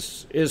to do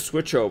is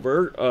switch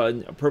over,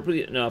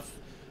 appropriate enough,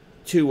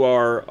 to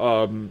our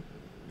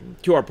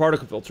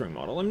particle filtering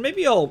model, and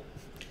maybe I'll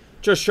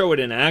just show it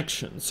in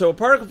action. So a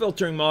particle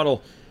filtering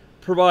model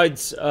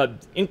provides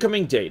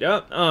incoming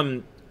data,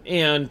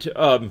 and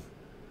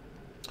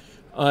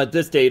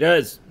this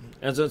data,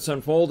 as it's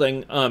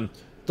unfolding,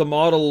 the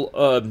model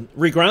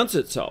regrounds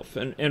itself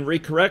and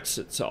recorrects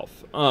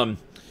itself.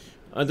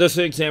 This is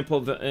an example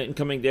of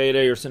incoming data.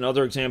 Here's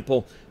another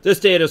example. This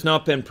data has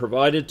not been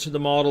provided to the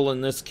model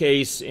in this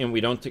case, and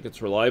we don't think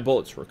it's reliable.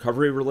 It's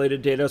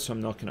recovery-related data, so I'm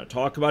not going to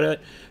talk about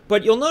it.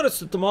 But you'll notice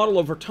that the model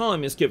over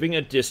time is giving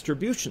a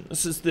distribution.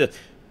 This is the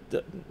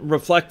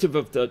reflective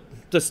of the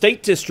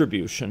state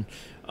distribution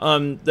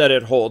that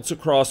it holds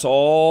across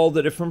all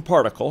the different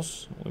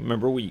particles.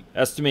 Remember, we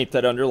estimate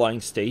that underlying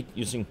state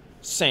using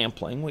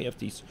sampling. We have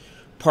these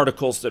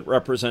particles that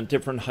represent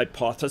different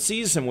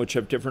hypotheses and which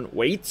have different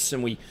weights,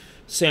 and we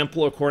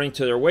sample according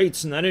to their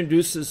weights, and that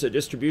induces a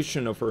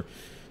distribution over,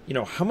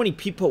 how many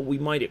people we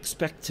might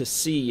expect to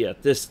see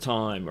at this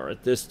time or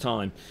at this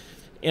time,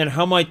 and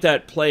how might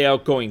that play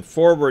out going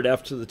forward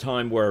after the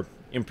time where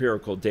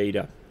empirical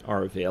data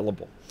are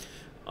available.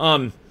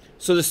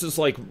 So this is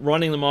like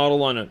running the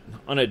model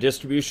on a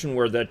distribution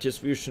where that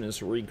distribution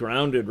is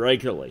regrounded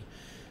regularly.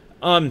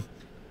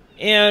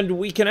 And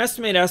we can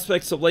estimate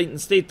aspects of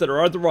latent state that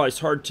are otherwise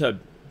hard to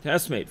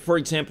estimate. For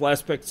example,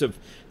 aspects of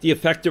the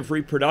effective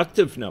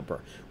reproductive number,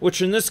 which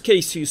in this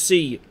case you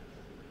see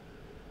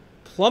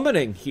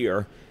plummeting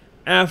here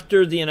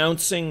after the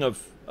announcing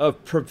of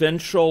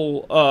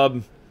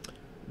provincial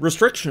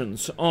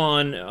restrictions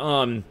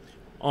on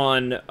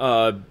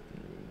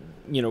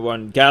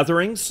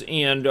gatherings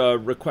and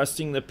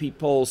requesting that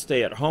people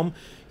stay at home.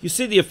 You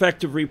see the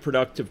effective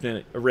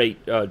reproductive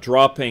rate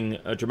dropping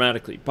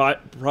dramatically.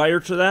 But prior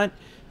to that,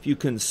 if you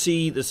can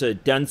see, this is a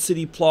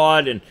density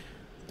plot, and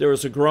there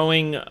was a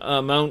growing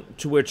amount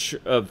to which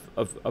of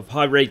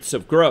high rates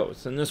of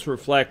growth, and this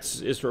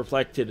is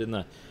reflected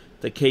in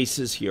the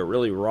cases here,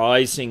 really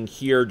rising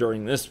here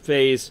during this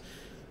phase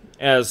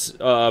as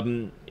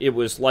it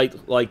was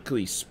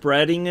likely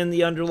spreading in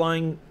the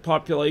underlying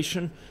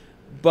population.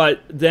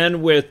 But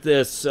then with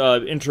this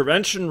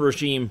intervention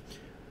regime,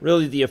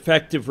 really the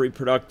effective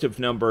reproductive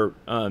number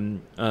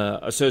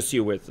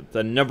associated with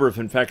the number of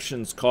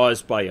infections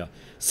caused by a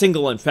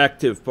single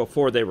infective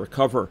before they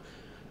recover,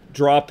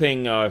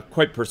 dropping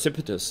quite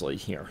precipitously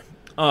here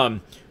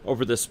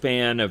over the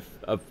span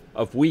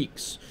of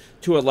weeks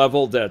to a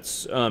level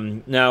that's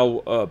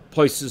now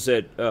places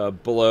it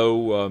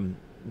below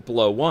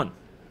 1.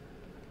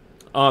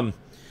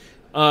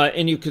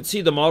 And you could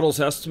see the model's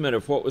estimate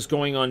of what was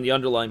going on in the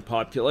underlying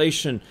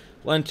population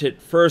lent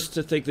it first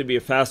to think there'd be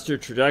a faster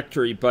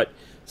trajectory, but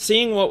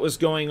seeing what was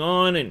going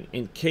on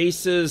in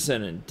cases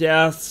and in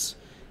deaths,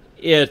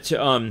 it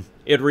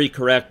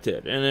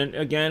recorrected. And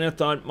again, it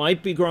thought it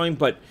might be growing,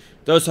 but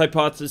those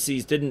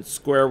hypotheses didn't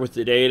square with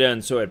the data,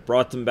 and so it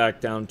brought them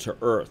back down to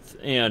earth.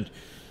 And,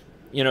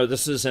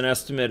 this is an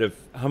estimate of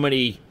how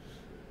many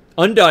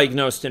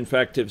undiagnosed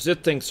infectives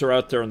it thinks are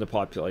out there in the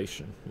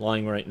population,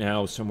 lying right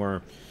now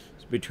somewhere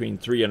between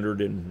 300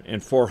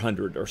 and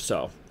 400 or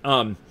so.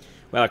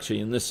 Well, actually,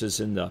 and this is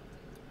in the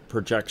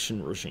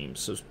projection regime.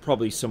 So it's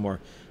probably somewhere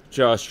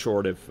just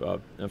short of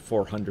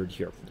 400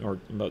 here, or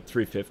about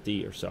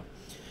 350 or so.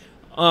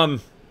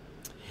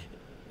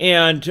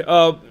 And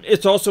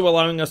it's also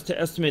allowing us to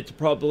estimate the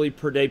probability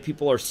per day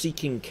people are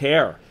seeking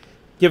care,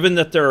 given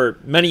that there are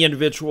many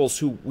individuals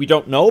who we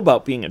don't know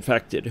about being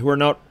infected, who are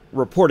not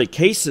reported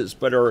cases,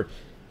 but are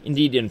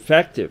indeed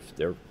infective.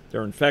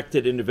 They're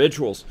infected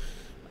individuals.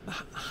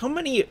 How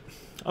many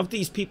of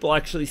these people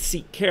actually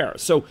seek care?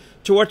 So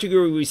to what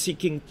degree are we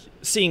seeing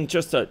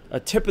just a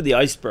tip of the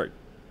iceberg?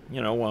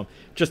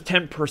 Just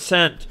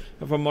 10%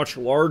 of a much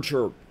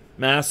larger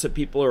mass of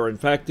people who are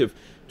infective.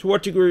 To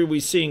what degree are we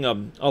seeing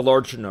a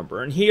larger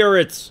number? And here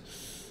it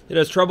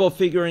has trouble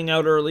figuring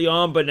out early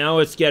on, but now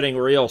it's getting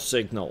real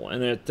signal,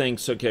 and it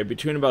thinks, okay,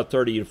 between about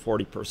 30 to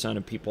 40%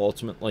 of people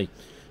ultimately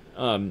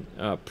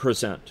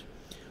present.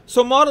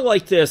 So a model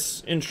like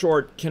this, in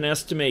short, can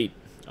estimate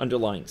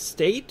underlying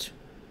state.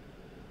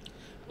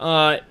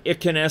 It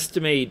can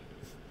estimate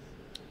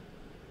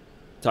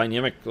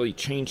dynamically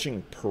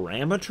changing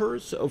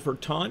parameters over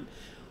time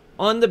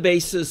on the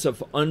basis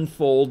of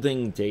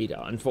unfolding data,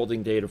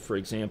 for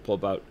example,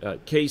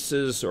 about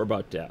cases or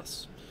about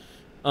deaths.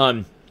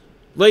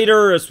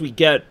 Later, as we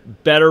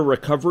get better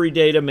recovery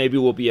data, maybe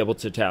we'll be able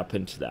to tap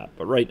into that.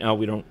 But right now,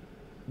 we don't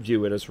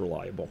view it as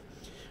reliable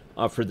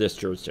for this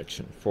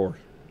jurisdiction, for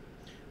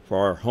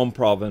our home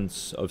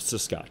province of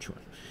Saskatchewan.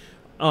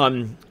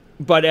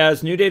 But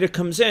as new data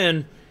comes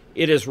in,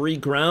 it is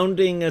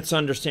regrounding its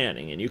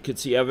understanding. And you could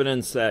see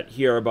evidence that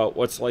here about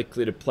what's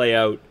likely to play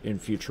out in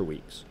future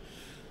weeks.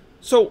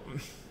 So,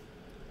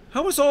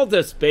 how is all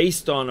this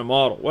based on a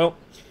model? Well,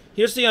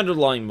 here's the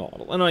underlying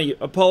model, and I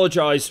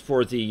apologize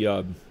for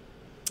the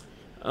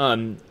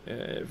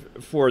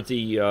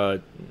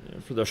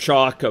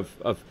shock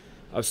of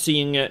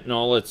seeing it in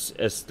all its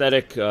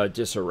aesthetic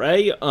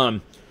disarray.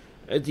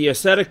 The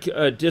aesthetic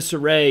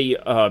disarray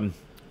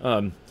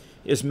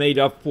is made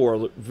up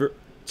for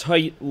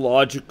tight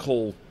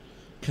logical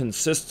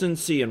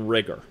consistency and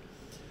rigor.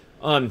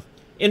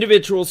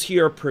 Individuals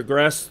here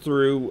progress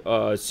through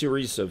a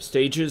series of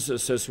stages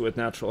associated with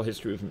natural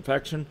history of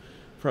infection,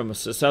 from a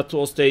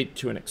susceptible state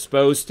to an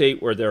exposed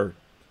state where they're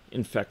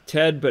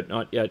infected but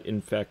not yet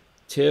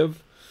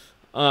infective,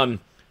 to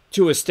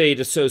a state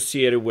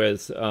associated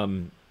with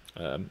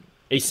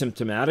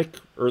asymptomatic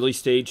early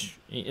stage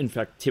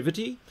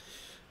infectivity.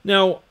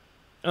 Now,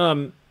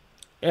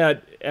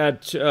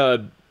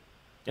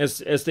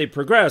 as they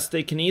progress,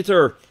 they can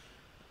either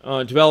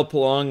develop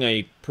along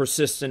a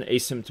persistent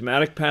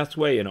asymptomatic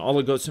pathway, an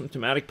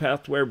oligosymptomatic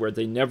pathway where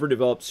they never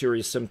develop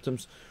serious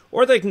symptoms,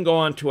 or they can go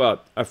on to a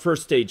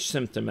first stage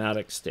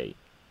symptomatic state.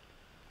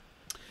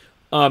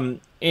 And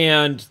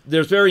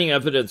there's varying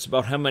evidence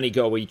about how many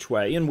go each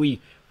way, and we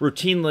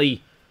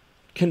routinely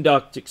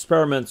conduct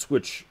experiments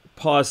which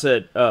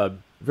posit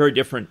very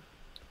different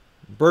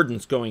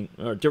burdens going,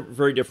 or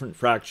very different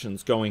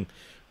fractions going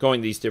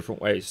these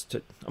different ways,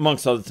 to,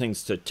 amongst other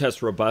things, to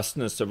test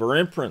robustness of our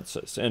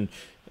inferences, and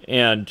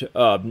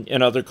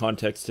in other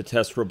contexts to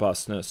test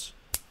robustness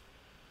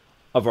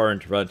of our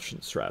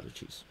intervention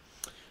strategies.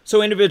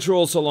 So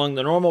individuals along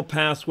the normal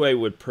pathway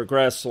would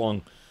progress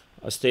along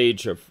a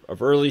stage of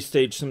early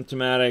stage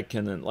symptomatic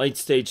and then late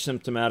stage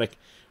symptomatic,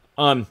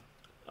 from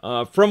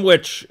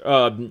which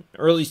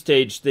early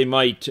stage they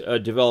might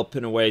develop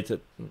in a way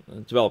that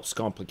develops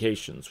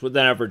complications, with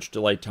an average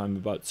delay time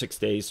of about 6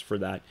 days for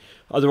that.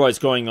 Otherwise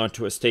going on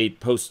to a state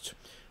post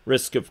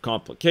risk of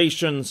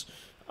complications,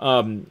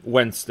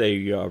 whence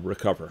they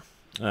recover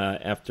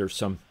after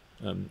some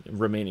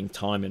remaining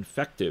time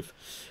infective.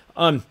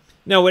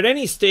 Now, at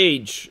any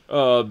stage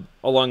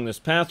along this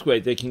pathway,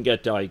 they can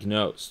get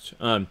diagnosed.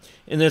 And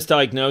this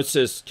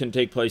diagnosis can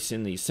take place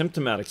in the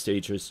symptomatic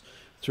stages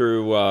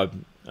through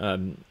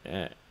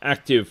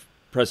active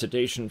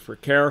presentation for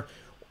care,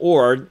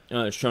 or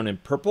shown in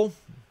purple,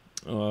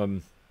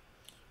 or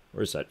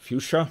is that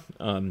fuchsia?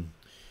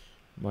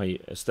 My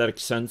aesthetic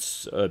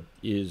sense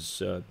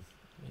is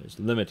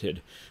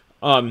limited.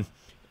 Maybe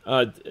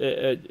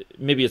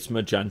it's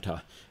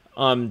magenta.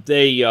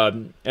 They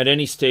at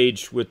any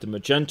stage with the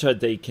magenta,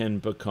 they can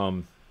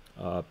become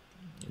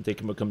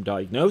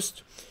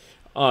diagnosed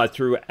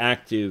through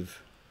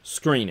active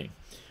screening.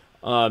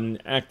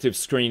 Active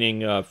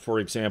screening, for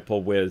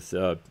example, with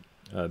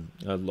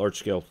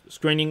large-scale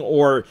screening,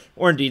 or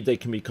indeed they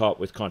can be caught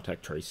with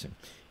contact tracing,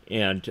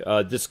 and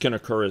this can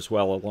occur as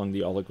well along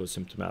the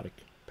oligosymptomatic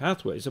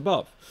pathways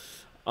above.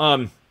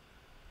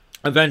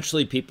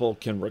 Eventually, people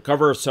can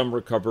recover. Some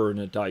recover in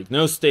a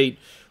diagnosed state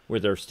where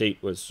their state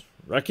was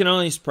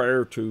recognized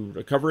prior to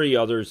recovery.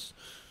 Others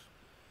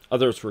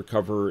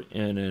recover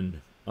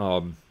in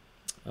a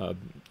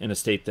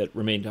state that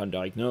remained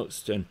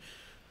undiagnosed and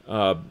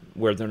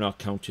where they're not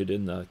counted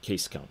in the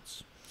case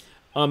counts.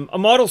 A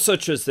model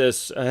such as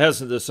this has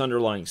this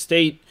underlying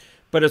state,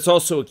 but it's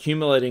also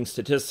accumulating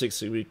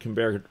statistics that we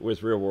compare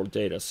with real-world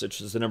data, such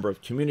as the number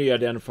of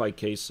community-identified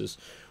cases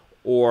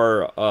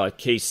or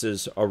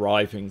cases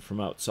arriving from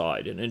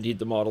outside. And indeed,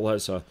 the model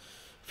has a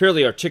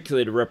fairly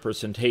articulated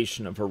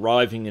representation of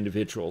arriving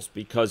individuals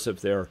because of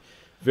their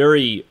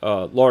very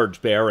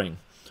large bearing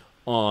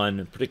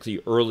on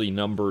particularly early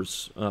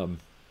numbers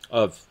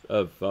of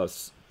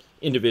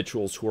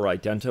individuals who are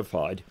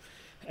identified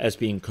as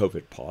being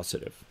COVID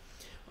positive.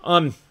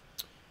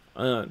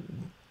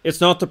 It's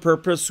not the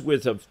purpose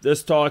of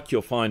this talk.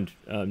 You'll find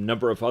a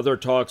number of other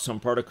talks on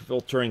particle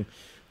filtering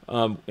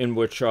in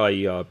which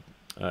I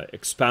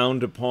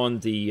expound upon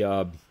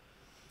the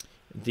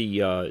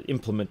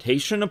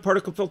implementation of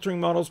particle filtering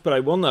models, but I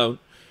will note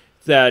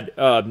that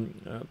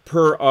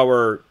per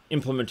our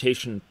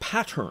implementation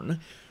pattern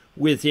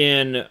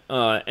within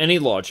any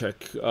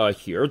logic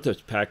here,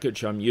 this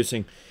package I'm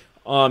using,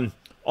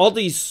 all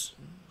these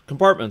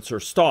compartments or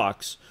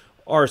stocks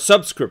are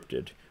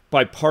subscripted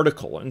by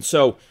particle. And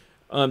so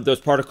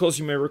those particles,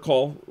 you may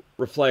recall,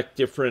 reflect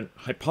different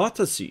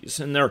hypotheses,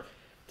 and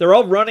they're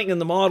all running in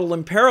the model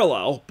in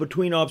parallel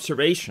between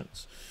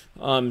observations.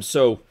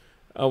 So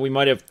we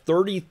might have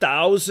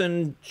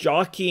 30,000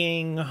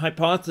 jockeying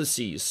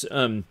hypotheses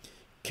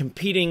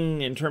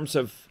competing in terms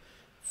of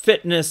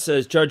fitness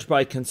as judged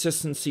by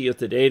consistency of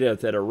the data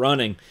that are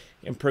running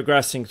and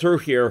progressing through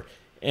here.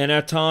 And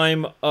at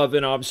time of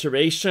an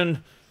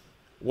observation,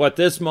 what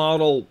this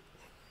model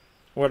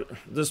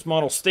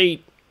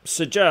state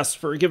suggests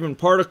for a given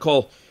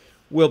particle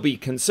will be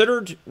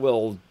considered.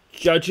 We'll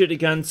judge it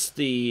against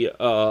the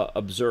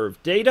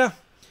observed data,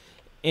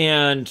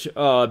 and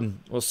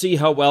we'll see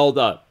how well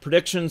the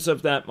predictions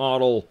of that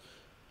model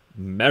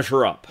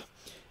measure up.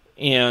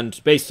 And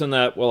based on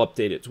that, we'll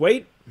update its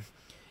weight.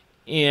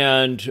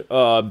 And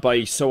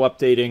by so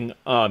updating,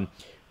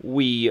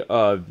 we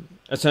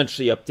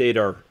essentially update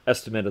our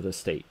estimate of the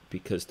state,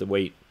 because the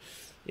weight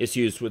is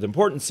used with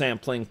importance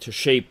sampling to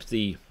shape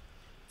the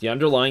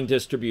underlying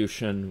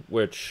distribution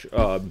which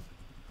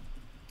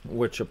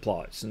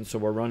applies. And so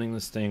we're running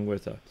this thing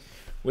with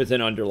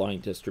an underlying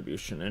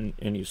distribution,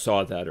 and you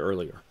saw that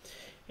earlier.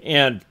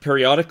 And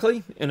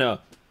periodically, in a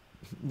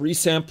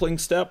resampling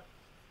step,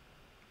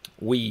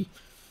 we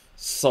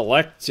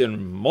select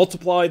and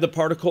multiply the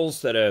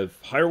particles that have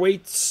higher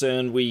weights,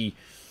 and we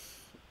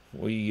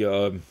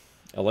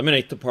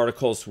eliminate the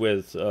particles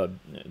with,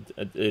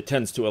 it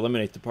tends to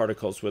eliminate the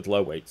particles with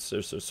low weights.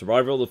 There's a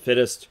survival of the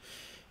fittest,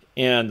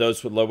 and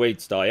those with low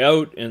weights die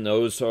out, and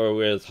those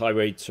with high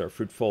weights are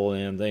fruitful,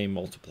 and they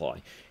multiply.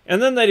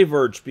 And then they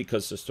diverge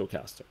because of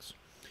stochastics.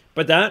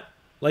 But that,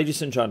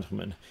 ladies and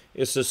gentlemen,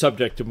 is the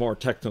subject of more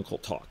technical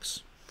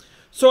talks.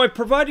 So I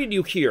provided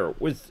you here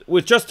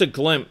with just a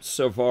glimpse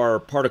of our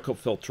particle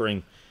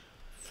filtering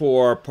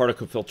for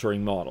particle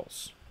filtering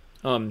models.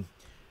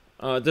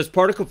 This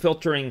particle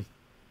filtering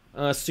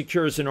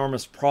secures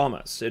enormous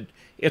promise.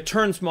 It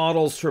turns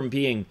models from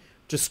being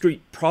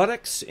discrete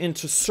products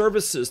into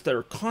services that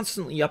are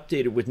constantly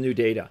updated with new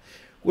data,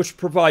 which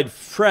provide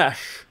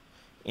fresh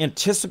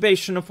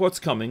anticipation of what's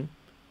coming,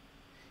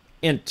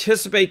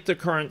 anticipate the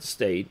current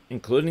state,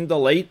 including the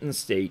latent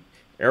state,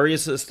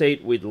 areas of the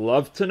state we'd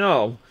love to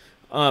know,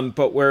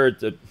 but where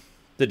the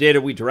data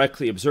we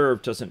directly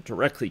observe doesn't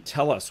directly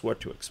tell us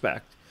what to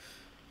expect.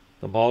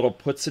 The model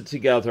puts it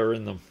together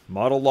in the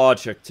model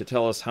logic to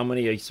tell us how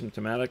many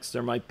asymptomatics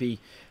there might be,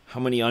 how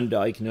many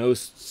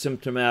undiagnosed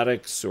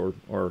symptomatics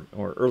or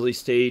early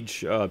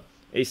stage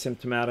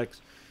asymptomatics,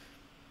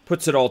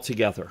 puts it all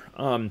together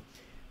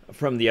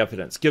from the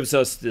evidence, gives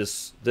us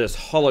this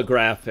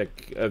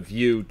holographic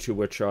view to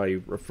which I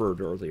referred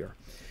earlier.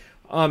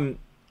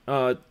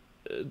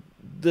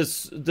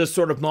 This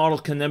sort of model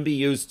can then be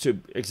used to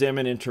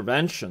examine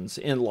interventions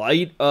in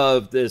light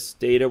of this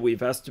data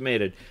we've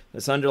estimated,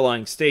 this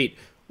underlying state.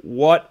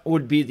 What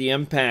would be the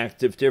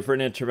impact of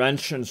different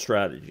intervention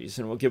strategies?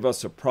 And will give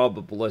us a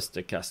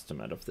probabilistic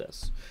estimate of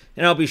this.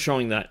 And I'll be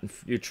showing that in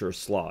future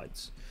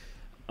slides.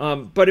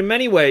 But in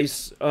many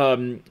ways,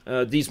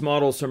 these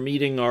models are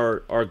meeting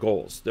our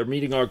goals. They're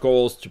meeting our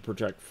goals to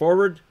project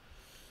forward,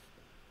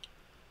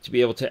 to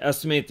be able to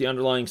estimate the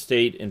underlying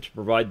state, and to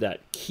provide that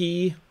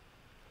key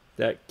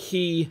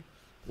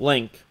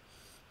link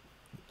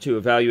to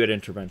evaluate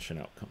intervention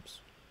outcomes,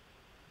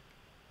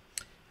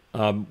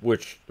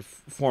 which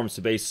forms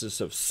the basis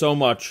of so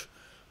much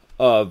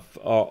of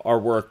our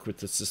work with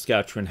the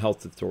Saskatchewan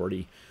Health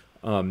Authority,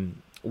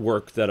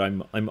 work that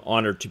I'm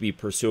honored to be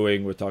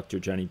pursuing with Dr.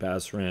 Jenny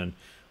Bazaran,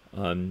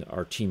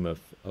 our team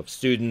of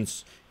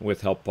students,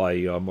 with help by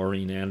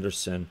Maureen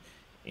Anderson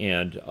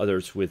and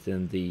others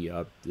within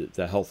the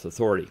Health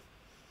Authority.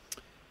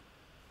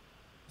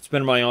 It's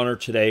been my honor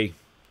today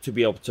to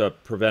be able to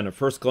present a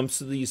first glimpse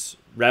of these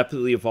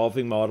rapidly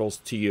evolving models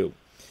to you.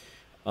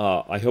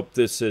 I hope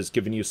this has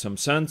given you some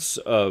sense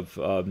of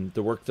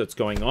the work that's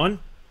going on,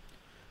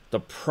 the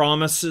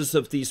promises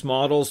of these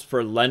models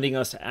for lending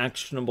us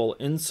actionable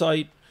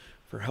insight,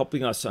 for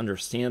helping us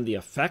understand the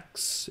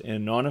effects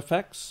and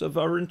non-effects of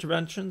our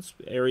interventions,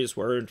 areas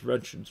where our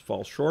interventions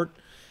fall short,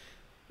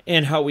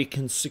 and how we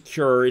can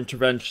secure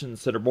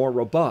interventions that are more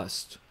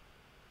robust,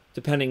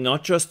 depending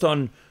not just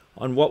on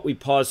what we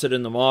posit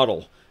in the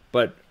model,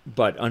 but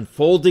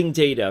unfolding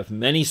data of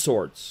many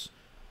sorts,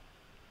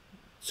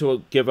 so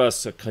it'll give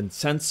us a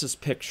consensus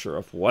picture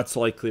of what's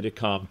likely to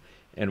come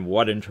and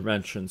what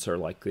interventions are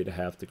likely to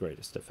have the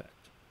greatest effect.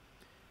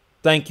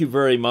 Thank you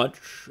very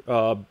much,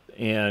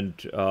 and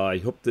I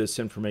hope this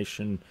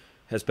information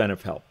has been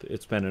of help.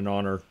 It's been an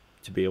honor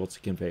to be able to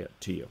convey it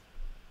to you.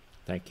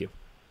 Thank you.